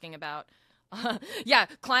was talking about,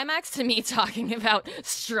 climax to me talking about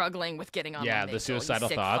struggling with getting on the suicidal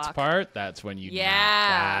thoughts fuck. Part. That's when you.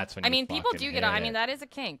 Yeah. That's when I mean, people do get on. I it. mean, that is a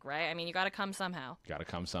kink, right? I mean, you got to come somehow.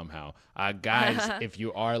 Guys, if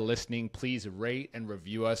you are listening, please rate and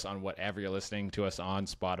review us on whatever you're listening to us on,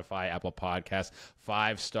 Spotify, Apple Podcasts.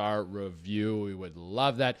 5-star review. We would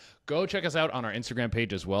love that. Go check us out on our Instagram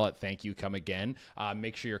page as well at Thank You Come Again.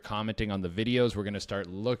 Make sure you're commenting on the videos. We're going to start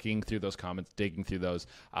looking through those comments, digging through those.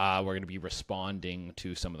 We're going to be responding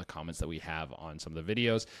to some of the comments that we have on some of the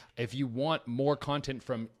videos. If you want more content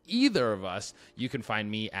from either of us, you can find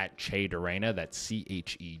me at Durena. That's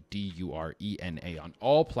CHEDURENA on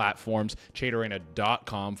all platforms.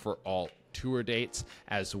 CheDurena.com for all tour dates,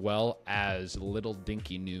 as well as Little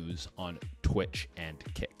Dinky News on Twitch and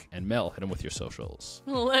Kick. And Mel, hit them with your socials.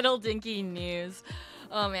 Little Dinky News.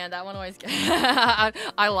 Oh man, that one always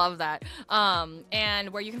I love that. And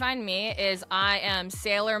where you can find me is I am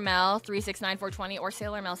Sailor Mel 369420 or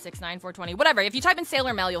Sailor Mel 69420, whatever. If you type in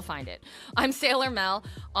Sailor Mel, you'll find it. I'm Sailor Mel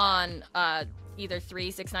on either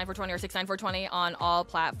 369420 or 69420 on all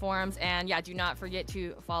platforms. And yeah, do not forget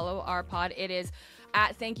to follow our pod. It is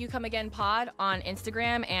at Thank You Come Again Pod on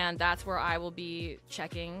Instagram, and that's where I will be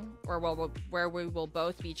checking, or where we will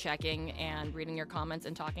both be checking and reading your comments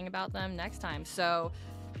and talking about them next time. So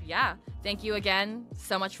yeah, thank you again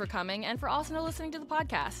so much for coming and for also listening to the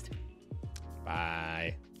podcast.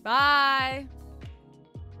 Bye. Bye.